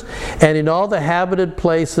rivers and in all the habited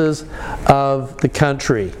places of the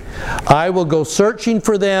country. I will go searching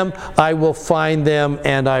for them. I will find them,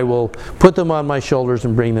 and I will put them on my shoulders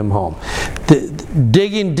and bring them home.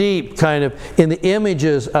 Digging deep kind of in the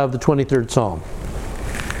images of the 23rd Psalm.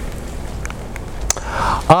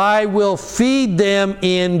 I will feed them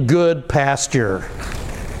in good pasture.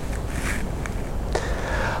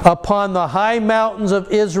 Upon the high mountains of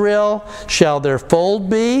Israel shall their fold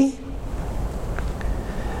be.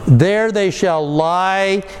 There they shall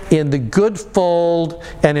lie in the good fold,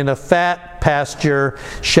 and in a fat pasture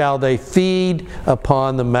shall they feed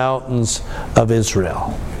upon the mountains of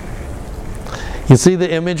Israel. You see the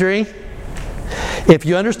imagery? If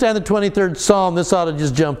you understand the 23rd Psalm, this ought to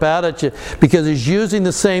just jump out at you, because he's using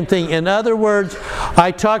the same thing. In other words,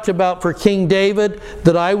 I talked about for King David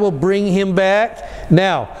that I will bring him back.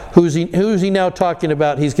 Now, who's he now talking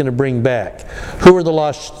about he's going to bring back? Who are the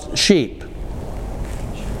lost sheep?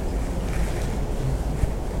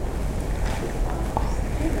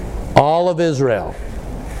 All of Israel.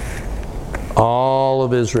 All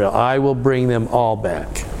of Israel. I will bring them all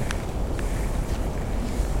back.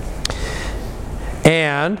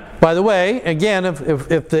 And, by the way, again,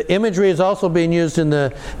 if the imagery is also being used in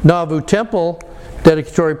the Nauvoo Temple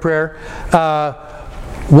dedicatory prayer,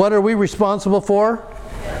 what are we responsible for?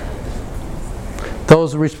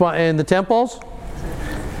 Those in the temples?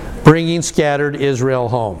 Bringing scattered Israel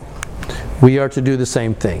home. We are to do the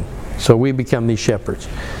same thing. So we become these shepherds.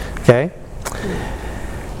 Okay?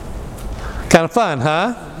 Kind of fun,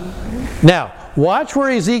 huh? Now, watch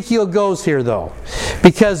where Ezekiel goes here, though.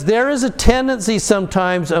 Because there is a tendency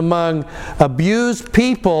sometimes among abused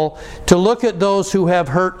people to look at those who have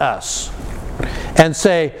hurt us and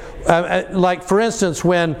say, like for instance,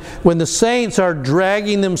 when the saints are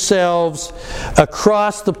dragging themselves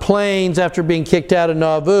across the plains after being kicked out of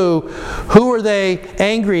Nauvoo, who are they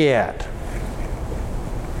angry at?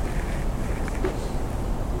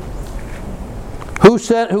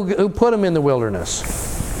 Who put them in the wilderness?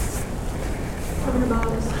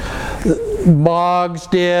 Mogs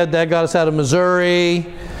did. That got us out of Missouri.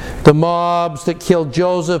 The mobs that killed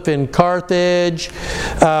Joseph in Carthage.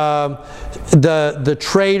 The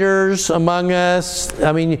traitors among us.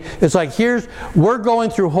 I mean, it's like we're going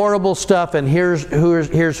through horrible stuff, and here's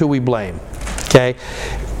who we blame. Okay.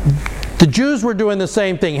 The Jews were doing the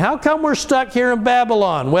same thing. How come we're stuck here in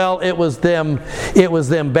Babylon? Well, it was them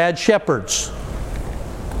bad shepherds.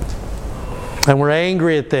 And we're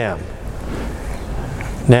angry at them.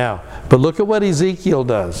 Now, but look at what Ezekiel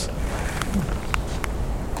does.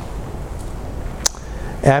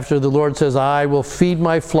 After the Lord says, I will feed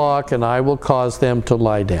my flock and I will cause them to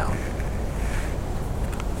lie down.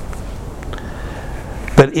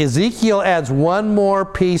 But Ezekiel adds one more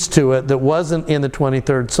piece to it that wasn't in the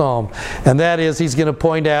 23rd Psalm. And that is, he's going to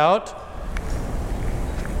point out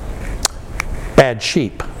bad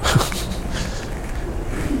sheep.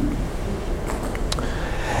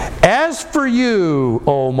 As for you,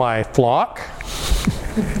 O my flock,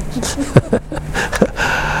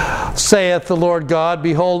 saith the Lord God,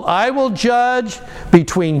 behold, I will judge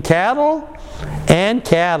between cattle and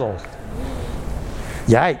cattle.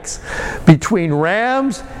 Yikes. Between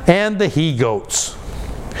rams and the he-goats.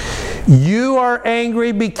 You are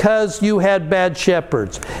angry because you had bad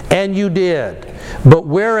shepherds, and you did. But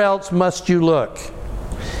where else must you look?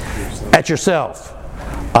 At yourself.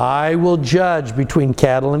 I will judge between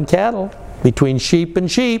cattle and cattle, between sheep and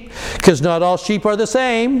sheep, because not all sheep are the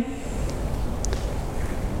same.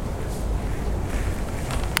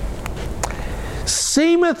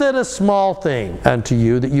 Seemeth it a small thing unto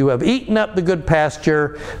you that you have eaten up the good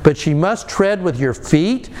pasture, but ye must tread with your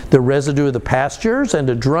feet the residue of the pastures, and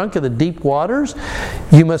have drunk of the deep waters.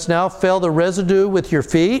 You must now fill the residue with your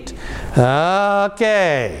feet.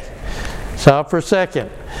 Okay. Stop for a second.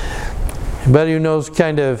 Anybody who knows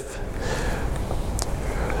kind of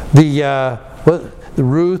the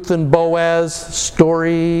Ruth and Boaz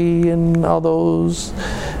story and all those?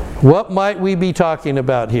 What might we be talking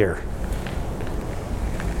about here?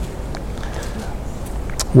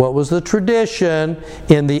 What was the tradition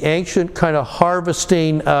in the ancient kind of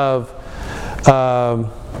harvesting of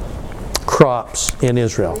crops in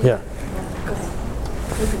Israel? Yeah.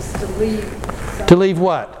 To leave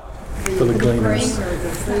what? For the gleaners.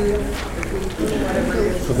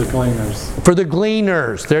 For the gleaners. For the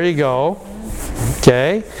gleaners. There you go.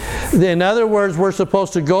 Okay. In other words, we're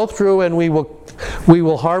supposed to go through and we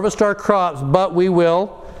will harvest our crops, but we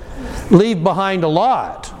will leave behind a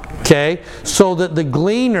lot. Okay, so that the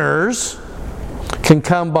gleaners can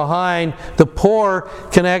come behind, the poor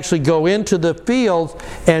can actually go into the fields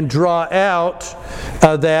and draw out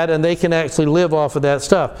that, and they can actually live off of that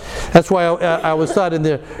stuff. That's why I always thought in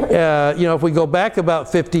the, if we go back about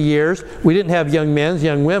 50 years, we didn't have young men's,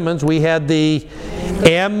 young women's. We had the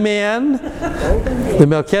M-men, the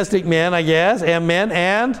Melchizedek men, I guess, M-men,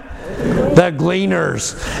 and the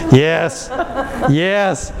gleaners. Yes.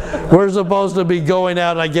 Yes. We're supposed to be going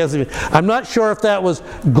out, I guess. I'm not sure if that was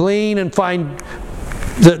glean and find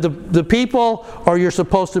the people, or you're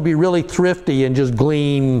supposed to be really thrifty and just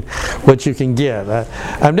glean what you can get.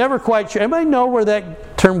 I'm never quite sure. Anybody know where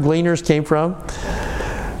that term gleaners came from?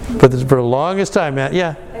 But for the longest time, Matt.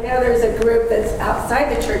 Yeah. I know there's a group that's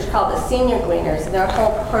outside the church called the Senior Gleaners, and their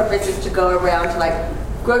whole purpose is to go around to like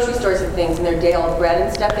grocery stores and things, and their day-old bread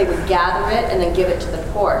and stuff, they would gather it and then give it to the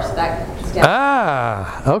poor. So that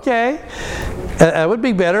okay. It would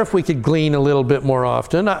be better if we could glean a little bit more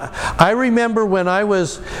often. I remember when I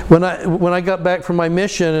got back from my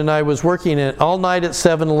mission and I was working all night at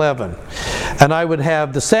 7-Eleven, and I would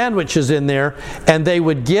have the sandwiches in there, and they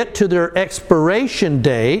would get to their expiration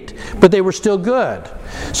date, but they were still good.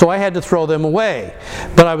 So I had to throw them away.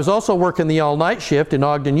 But I was also working the all-night shift in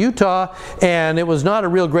Ogden, Utah, and it was not a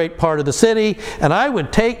real great part of the city. And I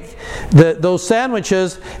would take those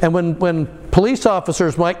sandwiches, and when police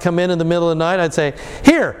officers might come in the middle of the night, I'd say,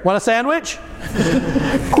 "Here, want a sandwich?"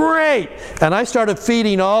 Great! And I started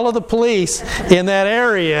feeding all of the police in that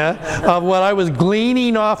area of what I was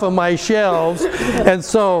gleaning off of my shelves. And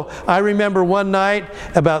so I remember one night,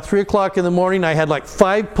 about 3 o'clock in the morning, I had like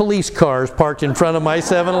 5 police cars parked in front of my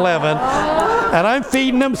 7-Eleven. And I'm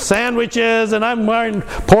feeding them sandwiches, and I'm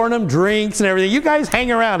pouring them drinks and everything. You guys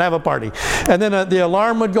hang around, have a party. And then the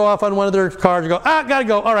alarm would go off on one of their cars and go, gotta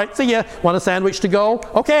go. All right, see ya. Want a sandwich to go?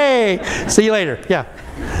 Okay. See you later. Yeah.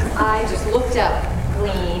 I just looked up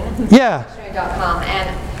glean. Yeah. Dictionary.com,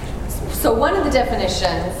 and so one of the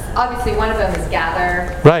definitions, obviously one of them is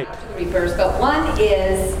gather. Right. Reapers, but one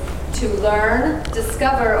is to learn,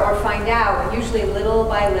 discover, or find out, usually little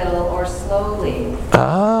by little or slowly.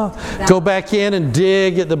 Go back in and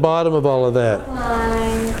dig at the bottom of all of that.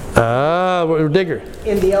 We're a digger.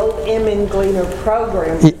 In the old M.N. Gleaner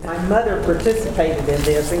program, my mother participated in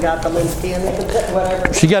this and got the little pin,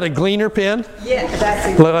 whatever. She got a gleaner pin? Yeah, that's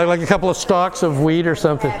it. Like a couple of stalks of wheat or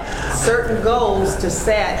something. Certain goals to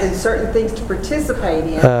set and certain things to participate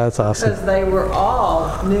in. That's awesome. Because they were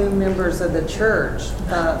all new members of the church.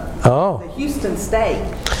 The Houston State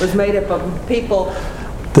was made up of people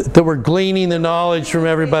that were gleaning the knowledge from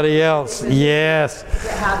everybody else. Yes.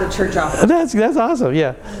 How the church operates. That's awesome.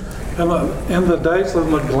 Yeah. In the days when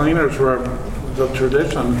the gleaners were the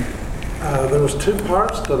tradition, there was 2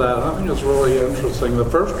 parts to that. I think it's really interesting. The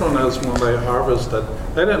first one is when they harvested,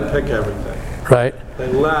 they didn't pick everything. Right. They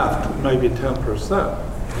left maybe 10%,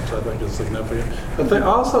 which I think is significant. But they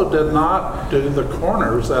also did not do the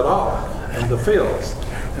corners at all in the fields.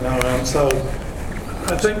 And so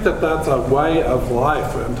I think that that's a way of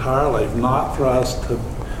life entirely, not for us to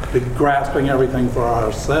be grasping everything for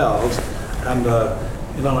ourselves, and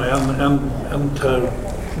and to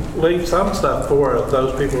leave some stuff for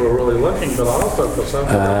those people who are really looking, but also for some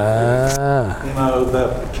people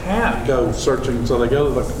that can't go searching, so they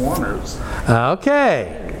go to the corners.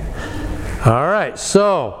 Okay. All right.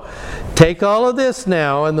 So take all of this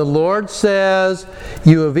now, and the Lord says,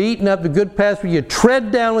 "You have eaten up the good pasture. You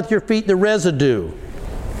tread down with your feet the residue.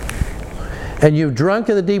 And you've drunk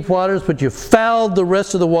of the deep waters, but you've fouled the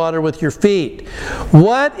rest of the water with your feet."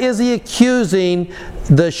 What is he accusing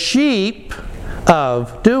the sheep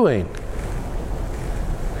of doing?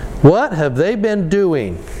 What have they been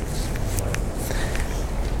doing?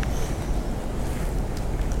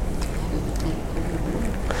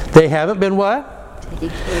 They haven't been what?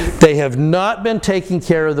 They have not been taking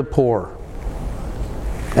care of the poor.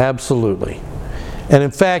 Absolutely. And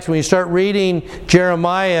in fact, when you start reading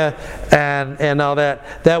Jeremiah and all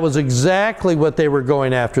that, that was exactly what they were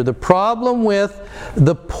going after. The problem with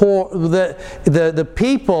the poor, the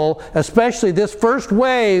people, especially this first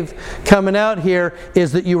wave coming out here,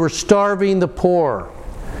 is that you were starving the poor.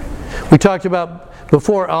 We talked about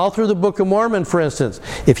before, all through the Book of Mormon, for instance,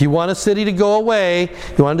 if you want a city to go away,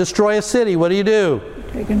 you want to destroy a city, what do?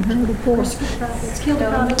 Taking care of the poor.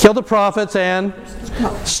 Kill the prophets and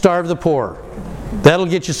starve the poor. That'll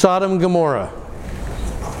get you Sodom and Gomorrah.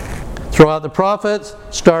 Throw out the prophets,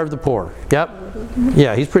 starve the poor. Yep.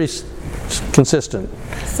 Yeah, he's pretty consistent.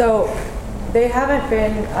 So they haven't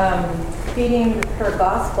been feeding her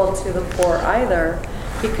gospel to the poor either,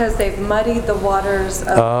 because they've muddied the waters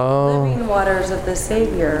of living waters of the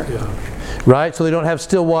Savior. Yeah. Right? So they don't have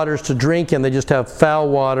still waters to drink in, they just have foul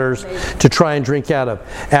waters to try and drink out of.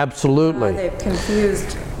 Absolutely. They've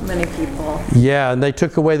confused many people. Yeah, and they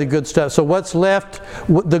took away the good stuff. So what's left,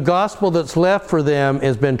 the gospel that's left for them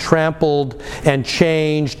has been trampled and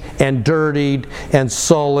changed and dirtied and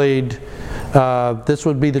sullied. This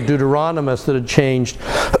would be the Deuteronomists that had changed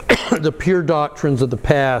the pure doctrines of the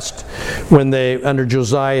past when they, under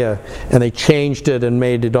Josiah, and they changed it and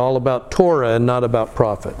made it all about Torah and not about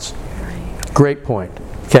prophets. Great point.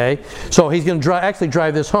 Okay? So he's going to actually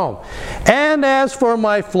drive this home. And as for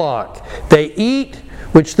my flock, they eat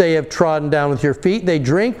which they have trodden down with your feet. They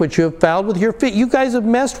drink which you have fouled with your feet. You guys have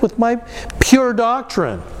messed with my pure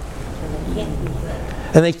doctrine.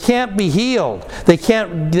 And they can't be healed. They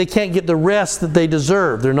can't get the rest that they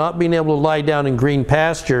deserve. They're not being able to lie down in green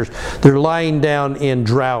pastures. They're lying down in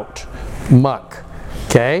drought, muck.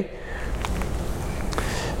 Okay?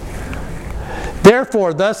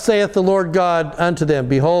 Therefore, thus saith the Lord God unto them,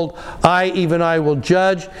 Behold, I, even I, will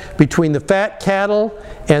judge between the fat cattle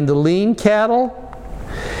and the lean cattle.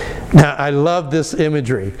 Now, I love this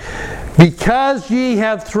imagery. Because ye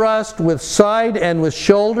have thrust with side and with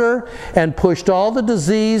shoulder, and pushed all the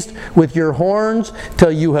diseased with your horns,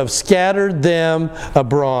 till you have scattered them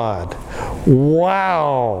abroad.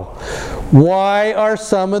 Wow! Why are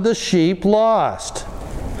some of the sheep lost?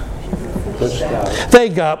 They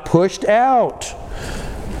got pushed out.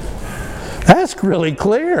 That's really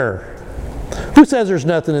clear. Who says there's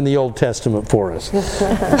nothing in the Old Testament for us?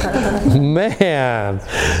 Man,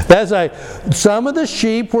 that's like some of the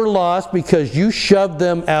sheep were lost because you shoved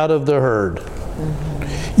them out of the herd.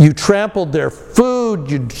 You trampled their food,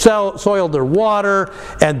 you soiled their water,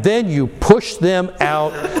 and then you pushed them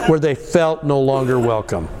out where they felt no longer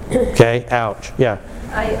welcome. Okay, ouch. Yeah.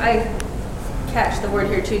 I catch the word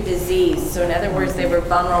here too, disease. So in other words, they were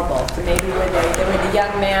vulnerable. So maybe they were the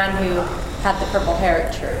young man who had the purple hair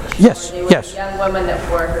at church. Yes, or they were yes. the young woman that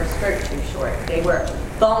wore her skirt too short. They were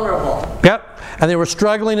vulnerable. Yep. And they were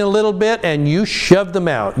struggling a little bit, and you shoved them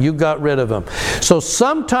out. You got rid of them. So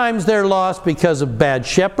sometimes they're lost because of bad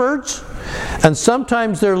shepherds, and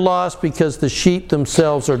sometimes they're lost because the sheep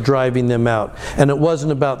themselves are driving them out. And it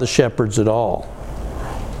wasn't about the shepherds at all.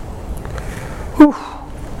 Whew.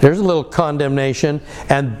 There's a little condemnation,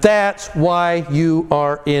 and that's why you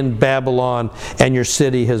are in Babylon and your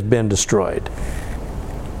city has been destroyed.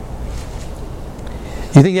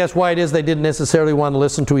 You think that's why it is they didn't necessarily want to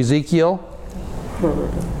listen to Ezekiel?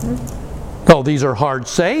 Oh, these are hard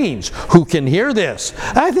sayings. Who can hear this?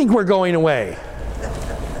 I think we're going away.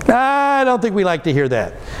 I don't think we like to hear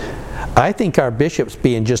that. I think our bishop's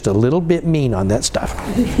being just a little bit mean on that stuff.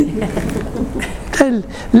 A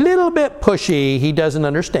little bit pushy. He doesn't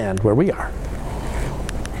understand where we are.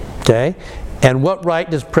 Okay? And what right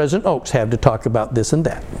does President Oaks have to talk about this and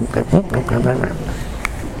that?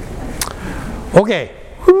 Okay.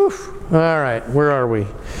 Whew. All right. Where are we?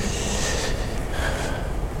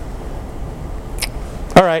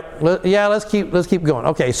 All right, let's keep going.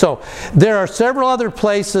 Okay, so there are several other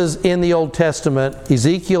places in the Old Testament.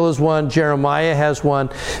 Ezekiel is one, Jeremiah has one,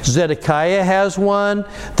 Zedekiah has one,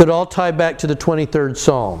 that all tie back to the 23rd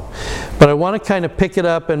Psalm. But I want to kind of pick it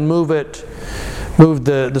up and move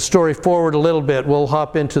the story forward a little bit. We'll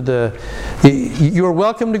hop into you're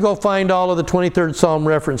welcome to go find all of the 23rd Psalm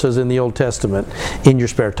references in the Old Testament in your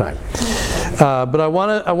spare time. But I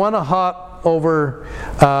want to hop over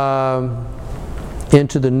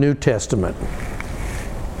into the New Testament.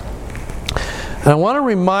 And I want to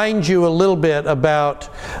remind you a little bit about,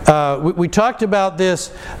 we talked about this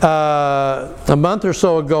a month or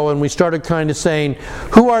so ago, and we started kind of saying,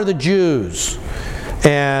 who are the Jews?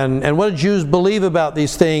 And what do Jews believe about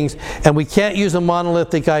these things? And we can't use a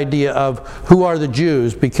monolithic idea of who are the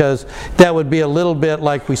Jews, because that would be a little bit,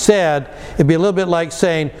 like we said, it'd be a little bit like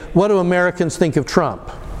saying, what do Americans think of Trump?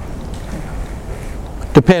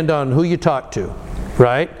 Depend on who you talk to,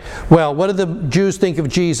 right? Well, what do the Jews think of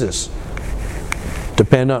Jesus?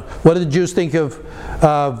 Depend on. What do the Jews think of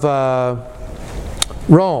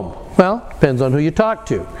Rome? Well, depends on who you talk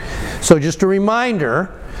to. So just a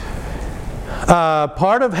reminder,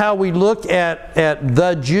 part of how we look at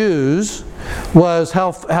the Jews was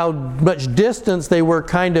how much distance they were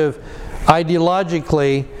kind of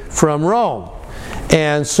ideologically from Rome.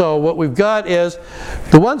 And so what we've got is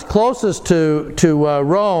the ones closest to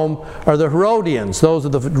Rome are the Herodians. Those are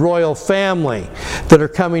the royal family that are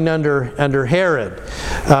coming under Herod.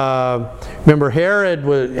 Remember Herod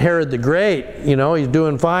the Great, he's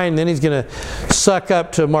doing fine. Then he's going to suck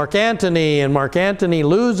up to Mark Antony, and Mark Antony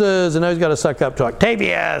loses, and now he's got to suck up to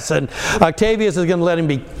Octavius, and Octavius is going to let him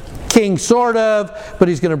be king, sort of, but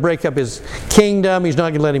he's going to break up his kingdom. He's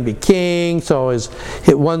not going to let him be king. So his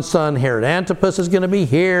one son, Herod Antipas, is going to be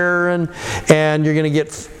here, and you're going to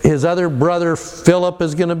get his other brother, Philip,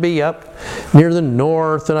 is going to be up near the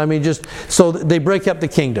north. And so they break up the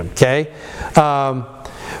kingdom, okay?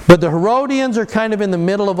 But the Herodians are kind of in the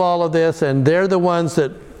middle of all of this, and they're the ones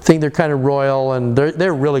that think they're kind of royal, and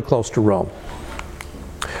they're really close to Rome.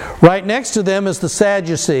 Right next to them is the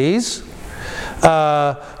Sadducees,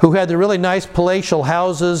 who had the really nice palatial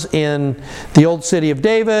houses in the old city of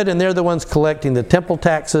David, and they're the ones collecting the temple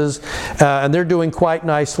taxes, and they're doing quite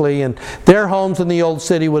nicely. And their homes in the old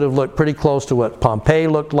city would have looked pretty close to what Pompeii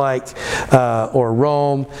looked like, or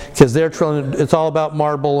Rome, because it's all about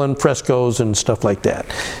marble and frescoes and stuff like that.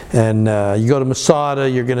 And you go to Masada,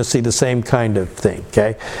 you're going to see the same kind of thing.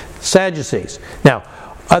 Okay, Sadducees. Now,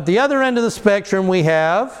 at the other end of the spectrum, we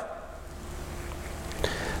have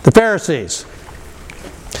the Pharisees.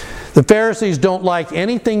 The Pharisees don't like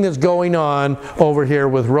anything that's going on over here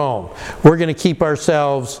with Rome. We're going to keep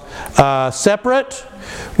ourselves separate.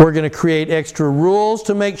 We're going to create extra rules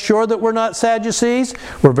to make sure that we're not Sadducees.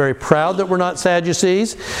 We're very proud that we're not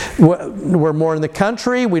Sadducees. We're more in the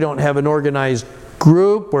country. We don't have an organized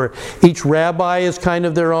group where each rabbi is kind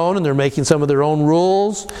of their own and they're making some of their own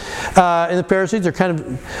rules. And the Pharisees are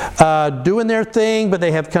kind of doing their thing, but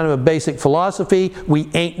they have kind of a basic philosophy. We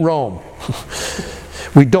ain't Rome.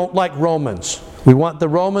 We don't like Romans. We want the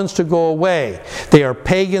Romans to go away. They are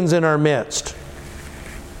pagans in our midst.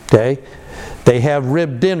 Okay? They have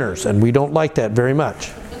rib dinners, and we don't like that very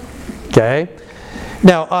much. Okay?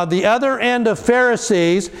 Now, on the other end of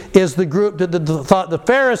Pharisees is the group that thought the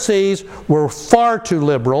Pharisees were far too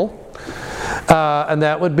liberal, and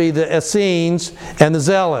that would be the Essenes and the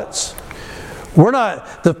Zealots. We're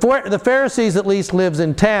not. The Pharisees at least lives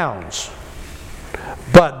in towns.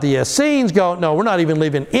 But the Essenes go, no, we're not even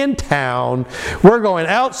living in town. We're going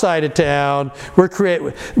outside of town.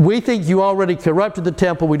 We think you already corrupted the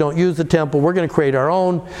temple. We don't use the temple. We're going to create our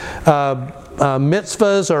own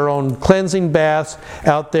mitzvahs, our own cleansing baths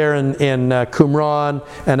out there in Qumran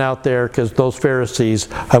and out there, because those Pharisees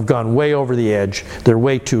have gone way over the edge. They're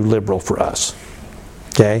way too liberal for us.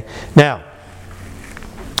 Okay? Now,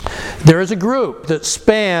 there is a group that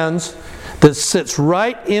sits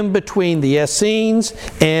right in between the Essenes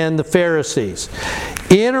and the Pharisees.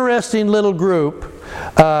 Interesting little group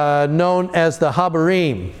known as the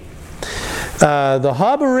Habarim. The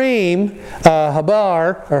Habarim,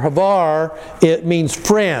 Habar, it means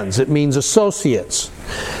friends, it means associates.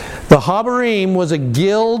 The Habarim was a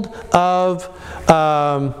guild of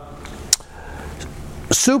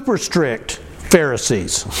super strict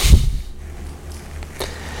Pharisees.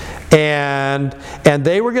 And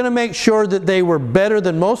they were going to make sure that they were better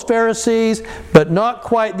than most Pharisees, but not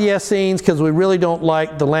quite the Essenes, because we really don't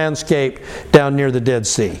like the landscape down near the Dead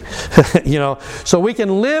Sea. So we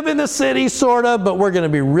can live in the city, sort of, but we're going to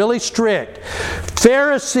be really strict.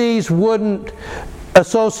 Pharisees wouldn't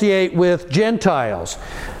associate with Gentiles.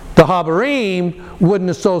 The Habarim wouldn't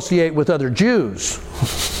associate with other Jews.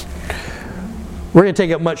 We're going to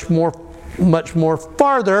take it much more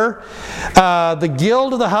farther. The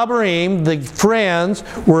guild of the Habarim, the friends,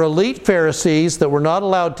 were elite Pharisees that were not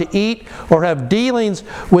allowed to eat or have dealings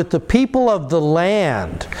with the people of the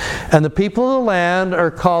land. And the people of the land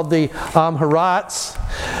are called the Amharats.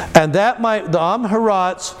 And the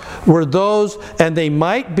Amharats were those, and they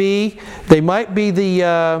might be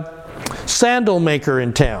the sandal maker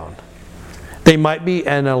in town. They might be,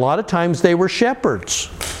 and a lot of times they were shepherds.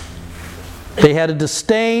 They had a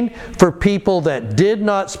disdain for people that did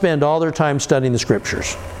not spend all their time studying the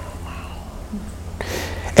Scriptures.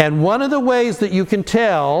 And one of the ways that you can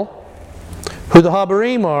tell who the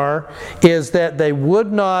Habarim are, is that they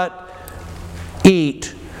would not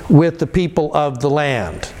eat with the people of the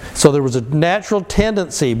land. So there was a natural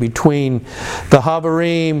tendency between the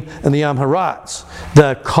Habarim and the Amharats,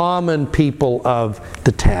 the common people of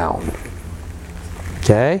the town.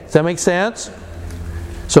 Okay? Does that make sense?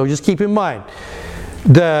 So just keep in mind,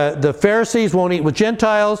 the Pharisees won't eat with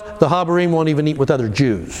Gentiles, the Habarim won't even eat with other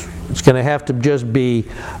Jews. It's going to have to just be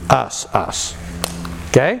us.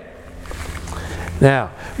 Okay?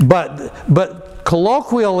 Now, but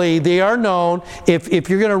colloquially, they are known, if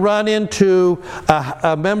you're going to run into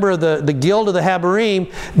a member of the guild of the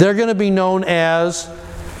Habarim, they're going to be known as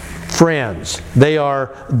friends. They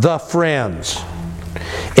are the friends.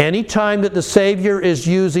 Anytime that the Savior is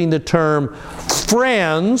using the term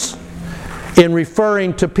friends in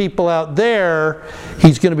referring to people out there,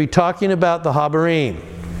 he's going to be talking about the Habarim.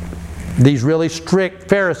 These really strict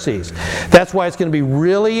Pharisees. That's why it's going to be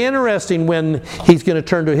really interesting when he's going to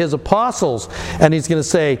turn to his apostles and he's going to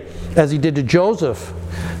say, as he did to Joseph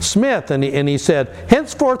Smith, and he said,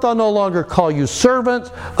 henceforth I'll no longer call you servants,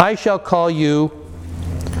 I shall call you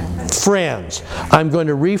friends. I'm going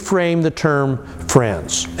to reframe the term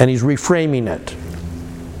friends. And he's reframing it.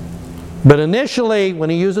 But initially, when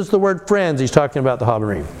he uses the word friends, he's talking about the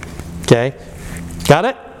Habarim. Okay? Got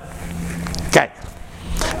it? Okay.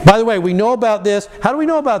 By the way, we know about this. How do we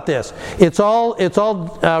know about this? It's all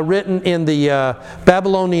written in the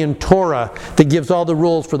Babylonian Torah that gives all the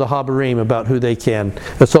rules for the Habarim about who they can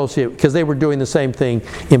associate, because they were doing the same thing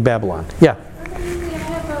in Babylon. Yeah? I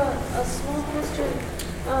have a small question.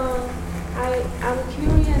 I'm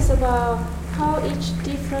curious about how each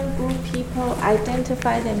different group people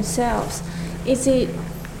identify themselves. Is it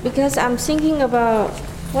because I'm thinking about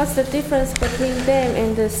what's the difference between them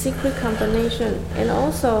and the secret combination? And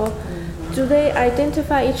also, do they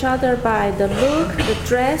identify each other by the look, the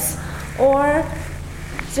dress, or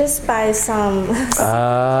just by some...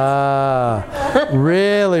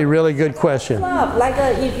 really, really good question. Club, like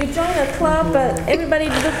you join a club, but everybody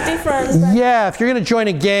look different. Yeah, if you're going to join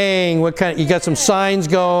a gang, what kind? You got some signs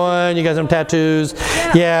going, you got some tattoos.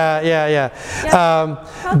 Yeah.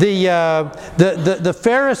 The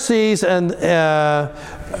Pharisees and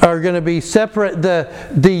are going to be separate.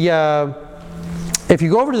 If you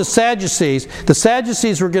go over to the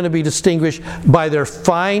Sadducees were going to be distinguished by their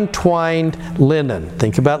fine twined linen.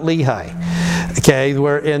 Think about Lehi. Okay,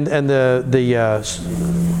 where in 1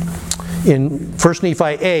 Nephi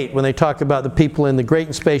 8, when they talk about the people in the great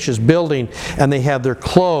and spacious building and they have their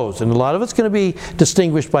clothes, and a lot of it's going to be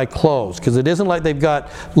distinguished by clothes, because it isn't like they've got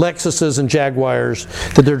Lexuses and Jaguars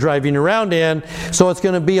that they're driving around in, so it's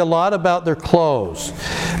going to be a lot about their clothes.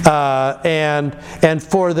 And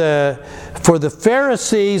for the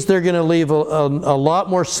Pharisees, they're going to leave a lot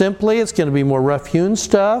more simply. It's going to be more rough-hewn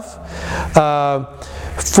stuff.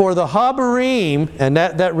 For the Habarim, and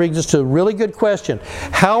that brings us to a really good question.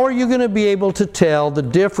 How are you going to be able to tell the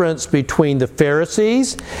difference between the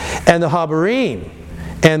Pharisees and the Habarim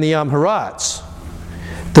and the Amharats?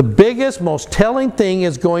 The biggest, most telling thing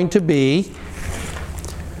is going to be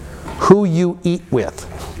who you eat with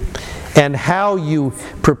and how you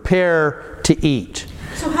prepare to eat.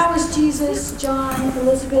 So how is Jesus, John,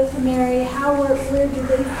 Elizabeth, Mary, where do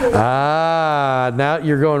they fit? Now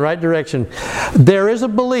you're going right direction. There is a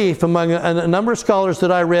belief among a number of scholars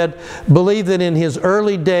that I read, believe that in his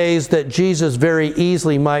early days that Jesus very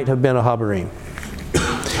easily might have been a Habarim.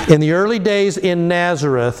 In the early days in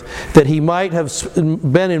Nazareth, that he might have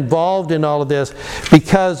been involved in all of this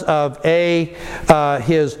because of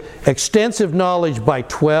his extensive knowledge by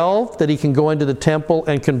 12, that he can go into the temple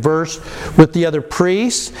and converse with the other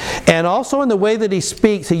priests, and also in the way that he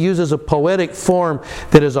speaks, he uses a poetic form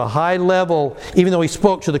that is a high level, even though he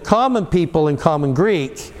spoke to the common people in common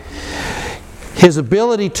Greek. His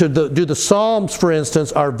ability to do the Psalms, for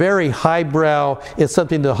instance, are very highbrow. It's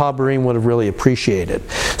something the Habarim would have really appreciated.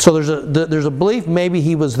 So there's a belief maybe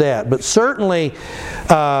he was that. But certainly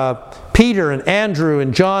Peter and Andrew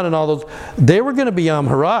and John and all those, they were going to be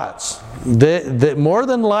Amharats. More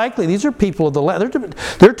than likely, these are people of the land.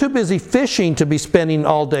 They're too busy fishing to be spending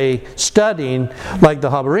all day studying like the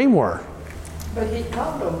Habarim were. But he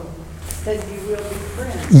told them that you will be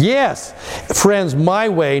friends. Yes, friends my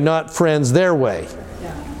way, not friends their way.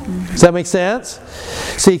 Does that make sense?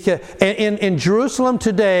 See, in Jerusalem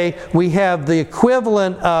today, we have the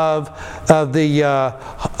equivalent of the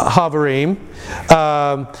Habarim,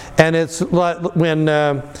 and it's like when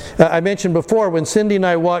I mentioned before, when Cindy and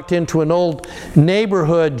I walked into an old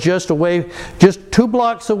neighborhood just 2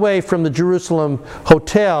 blocks away from the Jerusalem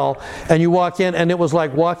Hotel, and you walk in, and it was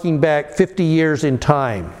like walking back 50 years in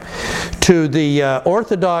time. to the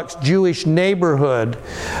Orthodox Jewish neighborhood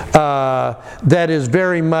that is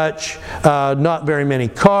very much not very many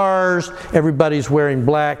cars. Everybody's wearing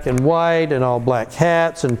black and white and all black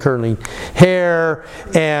hats and curly hair,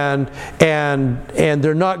 and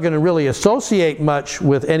they're not going to really associate much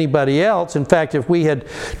with anybody else. In fact, if we had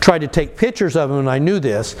tried to take pictures of them, and I knew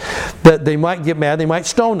this, that they might get mad, they might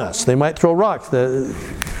stone us, they might throw rocks. The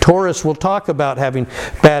tourists will talk about having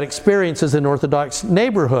bad experiences in Orthodox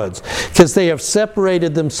neighborhoods because they have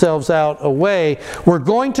separated themselves out away. We're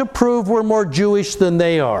going to prove we're more Jewish than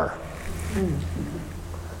they are.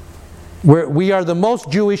 We are the most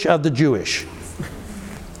Jewish of the Jewish.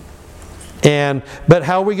 But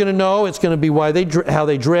how are we going to know? It's going to be how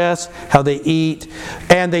they dress, how they eat,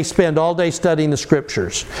 and they spend all day studying the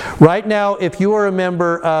Scriptures. Right now, if you are a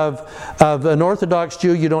member of an Orthodox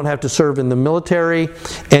Jew, you don't have to serve in the military,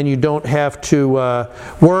 and you don't have to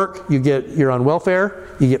work. You're on welfare.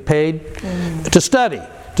 You get paid to study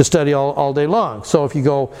all day long. So if you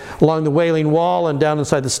go along the Wailing Wall and down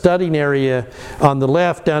inside the studying area on the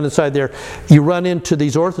left, down inside there, you run into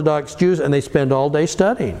these Orthodox Jews and they spend all day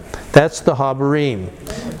studying. That's the Habarim.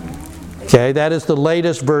 Okay, that is the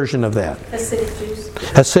latest version of that. Hasidic Jews.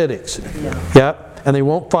 Hasidics. Yep. And they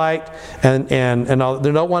won't fight, and they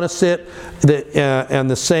don't want to sit on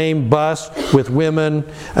the same bus with women.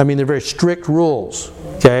 I mean, they're very strict rules.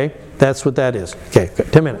 Okay. That's what that is. Okay,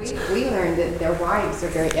 10 minutes. We learned that their wives are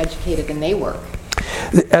very educated and they work.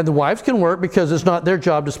 And the wives can work because it's not their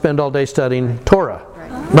job to spend all day studying Torah.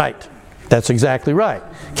 Right. That's exactly right.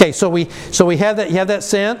 Okay, so we have that. You have that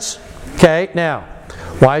sense? Okay, now,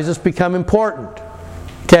 why does this become important?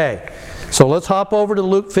 Okay, so let's hop over to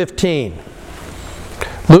Luke 15.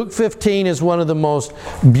 Luke 15 is one of the most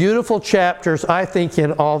beautiful chapters, I think,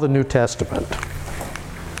 in all the New Testament.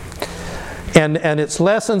 And its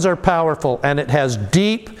lessons are powerful, and it has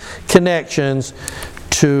deep connections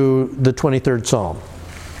to the 23rd Psalm.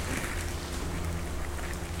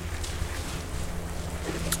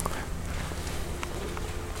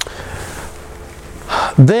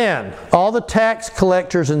 Then all the tax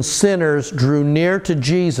collectors and sinners drew near to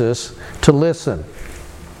Jesus to listen.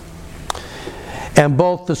 And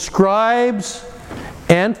both the scribes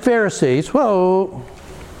and Pharisees,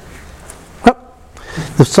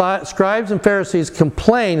 the scribes and Pharisees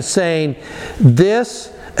complained, saying, "This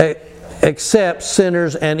accepts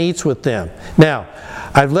sinners and eats with them." Now,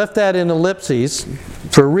 I've left that in ellipses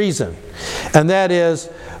for a reason, and that is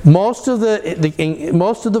most of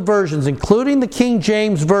the versions, including the King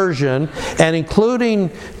James Version and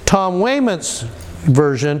including Tom Wayman's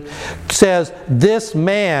version, says this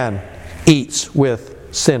man eats with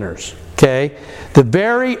sinners. Okay, the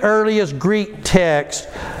very earliest Greek text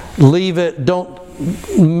leave it. Don't.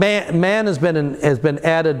 Man has been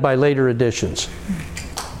added by later editions.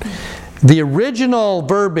 The original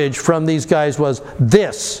verbiage from these guys was,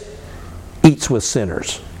 "This eats with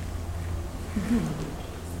sinners."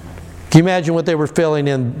 Can you imagine what they were filling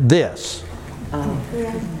in this?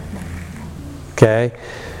 Okay?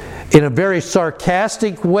 In a very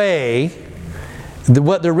sarcastic way,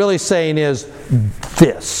 what they're really saying is,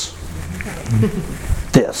 this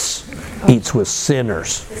eats with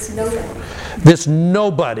sinners. This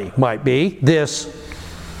nobody might be. This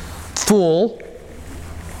fool.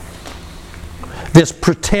 This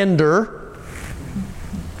pretender.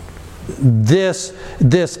 This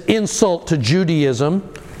insult to Judaism.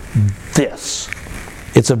 This.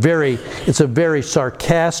 It's a very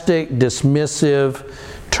sarcastic, dismissive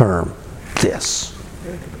term. This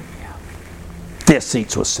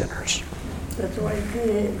eats with sinners. That's why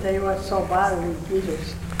they were so bad with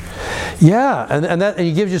Jesus. Yeah, and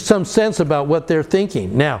it gives you some sense about what they're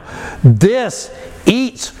thinking. Now, this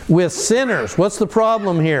eats with sinners. What's the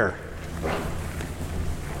problem here?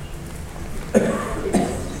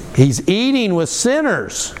 He's eating with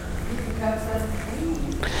sinners.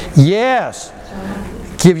 Yes.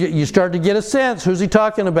 You start to get a sense. Who's he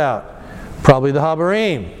talking about? Probably the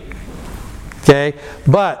Habarim. Okay,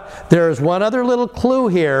 but there is one other little clue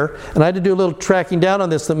here, and I had to do a little tracking down on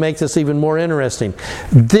this that makes this even more interesting.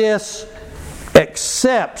 This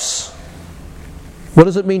accepts. What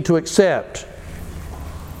does it mean to accept?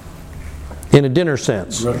 In a dinner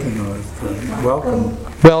sense. Recognize. Welcome.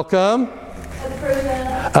 Welcome.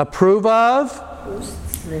 Approve of.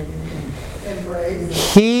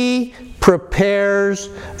 He prepares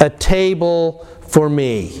a table for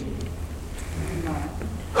me.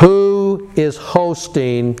 Who is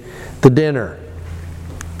hosting the dinner?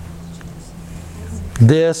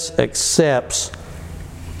 This accepts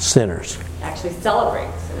sinners. Actually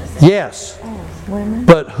celebrates. Yes.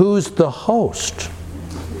 But who's the host?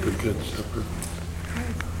 The Good Shepherd.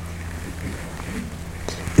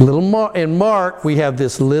 In Mark, we have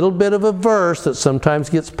this little bit of a verse that sometimes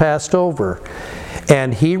gets passed over.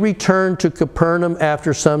 And he returned to Capernaum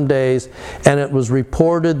after some days, and it was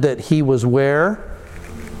reported that he was where?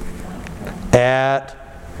 At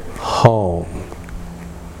home.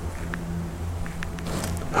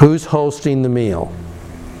 Who's hosting the meal?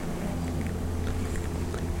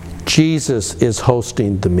 Jesus is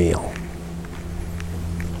hosting the meal.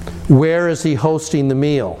 Where is he hosting the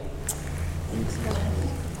meal?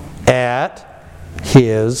 At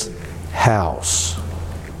his house.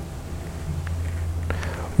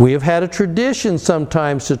 We have had a tradition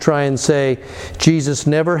sometimes to try and say Jesus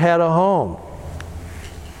never had a home.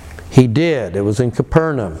 He did. It was in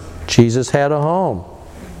Capernaum. Jesus had a home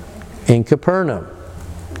in Capernaum.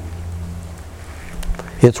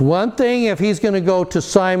 It's one thing if he's going to go to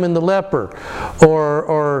Simon the leper,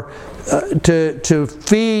 or to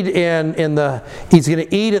feed in the. He's going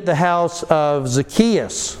to eat at the house of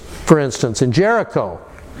Zacchaeus, for instance, in Jericho.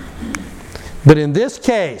 But in this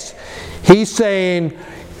case, he's saying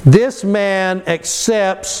this man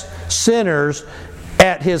accepts sinners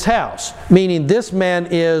at his house, meaning this man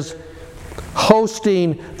is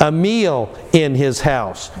hosting a meal in his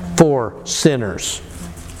house for sinners.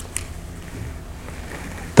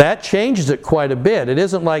 That changes it quite a bit. It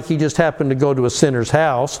isn't like he just happened to go to a sinner's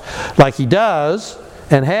house like he does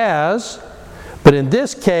and has. But in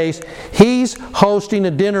this case, he's hosting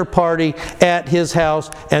a dinner party at his house.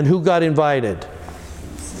 And who got invited?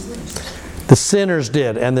 The sinners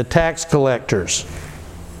did, and the tax collectors.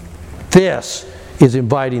 This is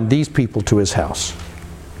inviting these people to his house.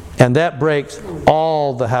 And that breaks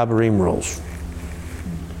all the Habarim rules.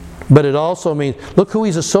 But it also means, look who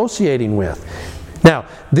he's associating with. Now,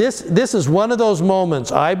 this is one of those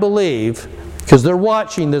moments, I believe, because they're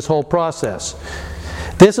watching this whole process.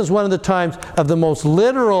 This is one of the times of the most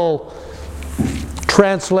literal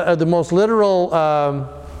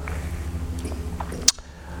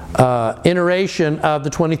iteration of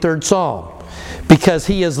the 23rd Psalm. Because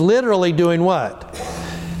he is literally doing what?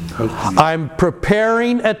 I'm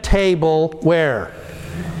preparing a table where?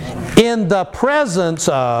 In the presence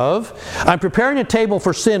of, I'm preparing a table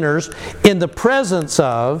for sinners in the presence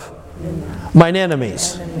of mine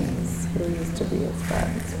enemies.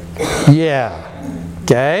 Yeah.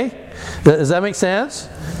 Okay? Does that make sense?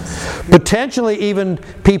 Potentially even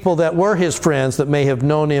people that were his friends that may have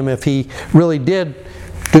known him if he really did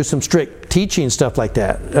do some strict teaching, stuff like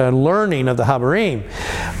that, learning of the Habarim.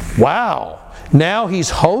 Wow. Now he's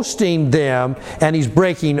hosting them and he's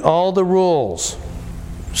breaking all the rules.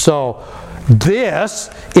 So this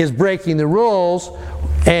is breaking the rules,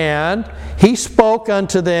 and he spoke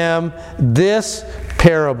unto them this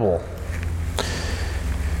parable.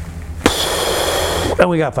 And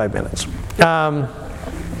we got 5 minutes.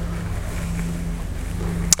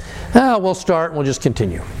 We'll start and we'll just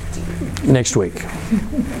continue next week.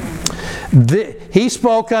 He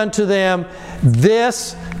spoke unto them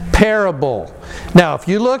this parable. Now, if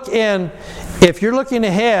you're looking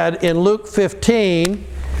ahead in Luke 15,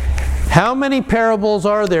 how many parables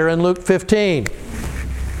are there in Luke 15?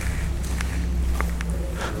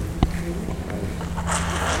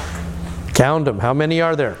 Count them. How many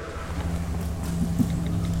are there?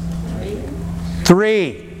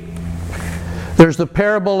 3. There's the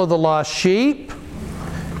parable of the lost sheep.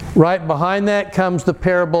 Right behind that comes the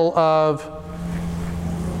parable of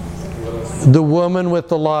the woman with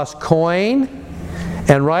the lost coin.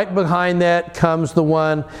 And right behind that comes the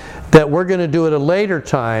one that we're going to do at a later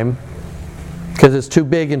time, because it's too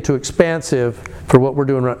big and too expansive for what we're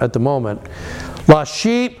doing at the moment. Lost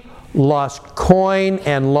sheep, lost coin,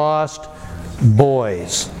 and lost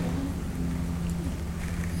boys.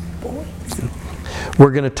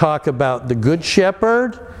 We're going to talk about the good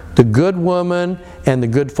shepherd, the good woman, and the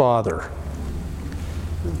good father,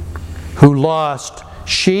 who lost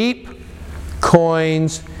sheep,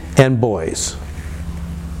 coins, and boys.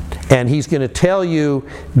 And he's going to tell you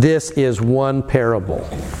this is one parable.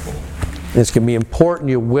 It's going to be important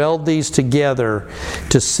you weld these together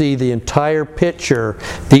to see the entire picture.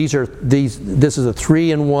 This is a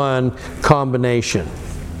 3-in-1 combination.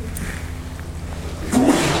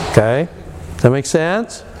 Okay? Does that make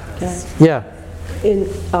sense? Okay. Yeah.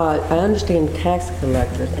 I understand tax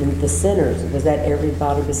collectors and the sinners. Was that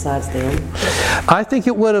everybody besides them? I think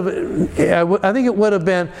it would have. I think it would have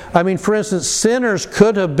been. I mean, for instance, sinners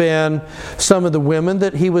could have been some of the women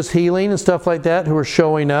that he was healing and stuff like that who were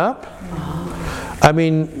showing up. I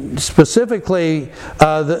mean, specifically,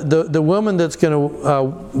 the woman that's going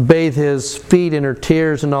to bathe his feet in her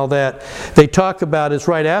tears and all that, they talk about, it's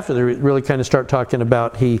right after they really kind of start talking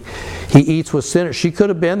about he eats with sinners. She could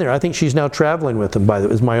have been there. I think she's now traveling with him,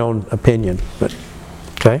 is my own opinion. But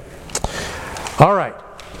okay. All right.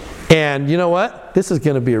 And you know what? This is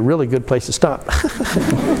going to be a really good place to stop.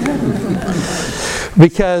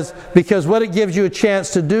 Because what it gives you a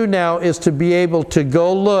chance to do now is to be able to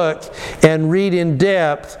go look and read in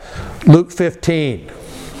depth Luke 15.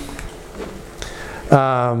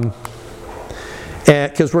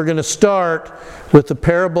 Because we're going to start with the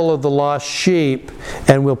parable of the lost sheep,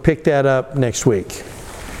 and we'll pick that up next week.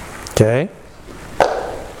 Okay?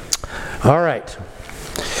 All right.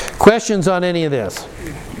 Questions on any of this?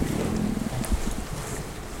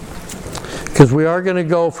 Because we are going to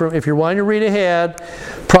go from, if you're wanting to read ahead,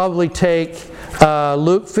 probably take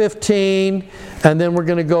Luke 15, and then we're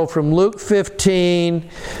going to go from Luke 15,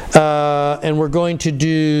 and we're going to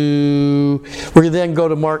then go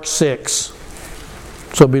to Mark 6. So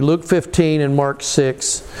it'll be Luke 15 and Mark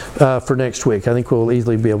 6 for next week. I think we'll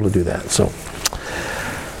easily be able to do that. So,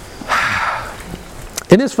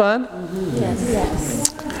 isn't this fun?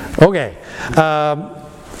 Yes. Okay.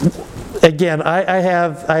 Again, I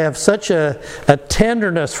have such a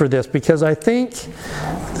tenderness for this, because I think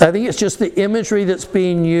it's just the imagery that's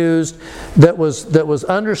being used that was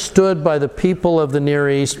understood by the people of the Near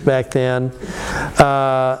East back then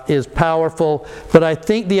is powerful. But I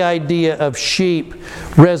think the idea of sheep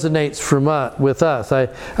resonates with us. I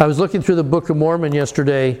was looking through the Book of Mormon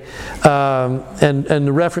yesterday, and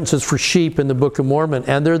the references for sheep in the Book of Mormon,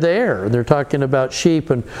 and they're there. They're talking about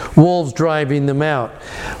sheep and wolves driving them out.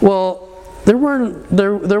 Well, there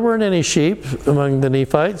weren't any sheep among the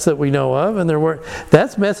Nephites that we know of, and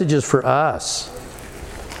that's messages for us.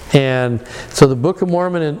 And so the Book of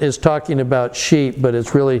Mormon is talking about sheep, but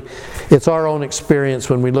it's our own experience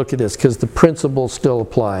when we look at this, because the principles still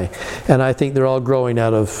apply, and I think they're all growing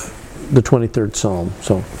out of the 23rd Psalm.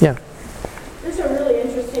 So yeah. This is a really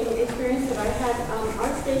interesting experience that I had.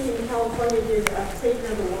 Our station in California did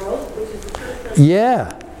Savior of the World, which is the church.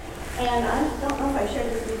 Yeah. And I don't know if I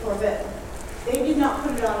shared this before, but they did not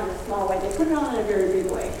put it on in a small way. They put it on in a very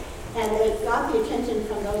big way. And it got the attention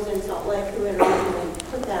from those in Salt Lake who had originally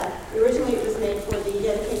put that. Originally it was made for the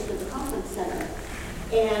dedication of the conference center.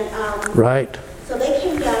 And right. So they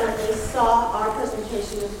came down and they saw our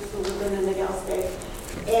presentation. This was the Woodland and Miguel State.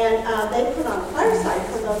 And they put on a fireside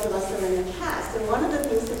for those of us that were in the cast. And one of the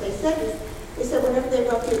things that they said is, they said whenever they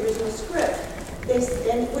wrote the original script,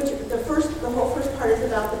 the whole first part is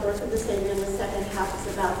about the birth of the Savior, and the second half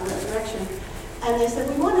is about the resurrection. And they said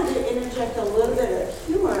we wanted to interject a little bit of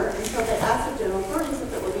humor, and so they asked the general authorities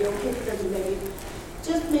if it would be okay for them to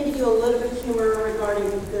maybe do a little bit of humor regarding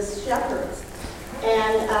the shepherds.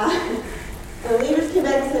 And the leaders came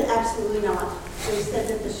back and said absolutely not. They said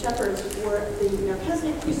that the shepherds were the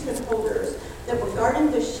Melchizedek priesthood holders that were guarding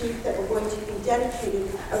the sheep that were going to be dedicated,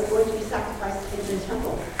 or going to be sacrificed in the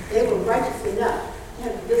temple. They were righteous enough to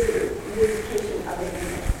have visitation of it.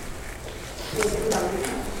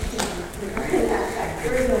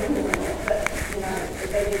 There is no humor in it, but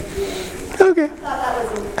they didn't do anything. Okay. I thought that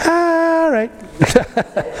was all right.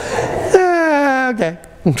 Okay.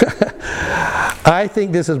 I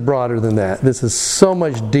think this is broader than that. This is so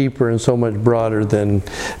much deeper and so much broader than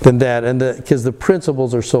that, and because the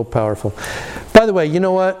principles are so powerful. By the way, you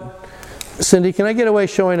know what, Cindy, can I get away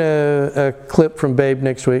showing a clip from Babe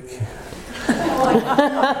next week?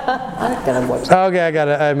 Okay,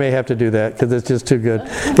 I may have to do that because it's just too good.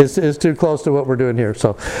 It's too close to what we're doing here.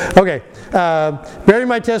 So, okay, bearing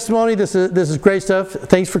my testimony. This is great stuff.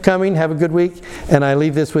 Thanks for coming. Have a good week, and I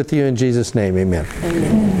leave this with you in Jesus' name. Amen.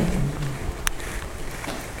 Amen.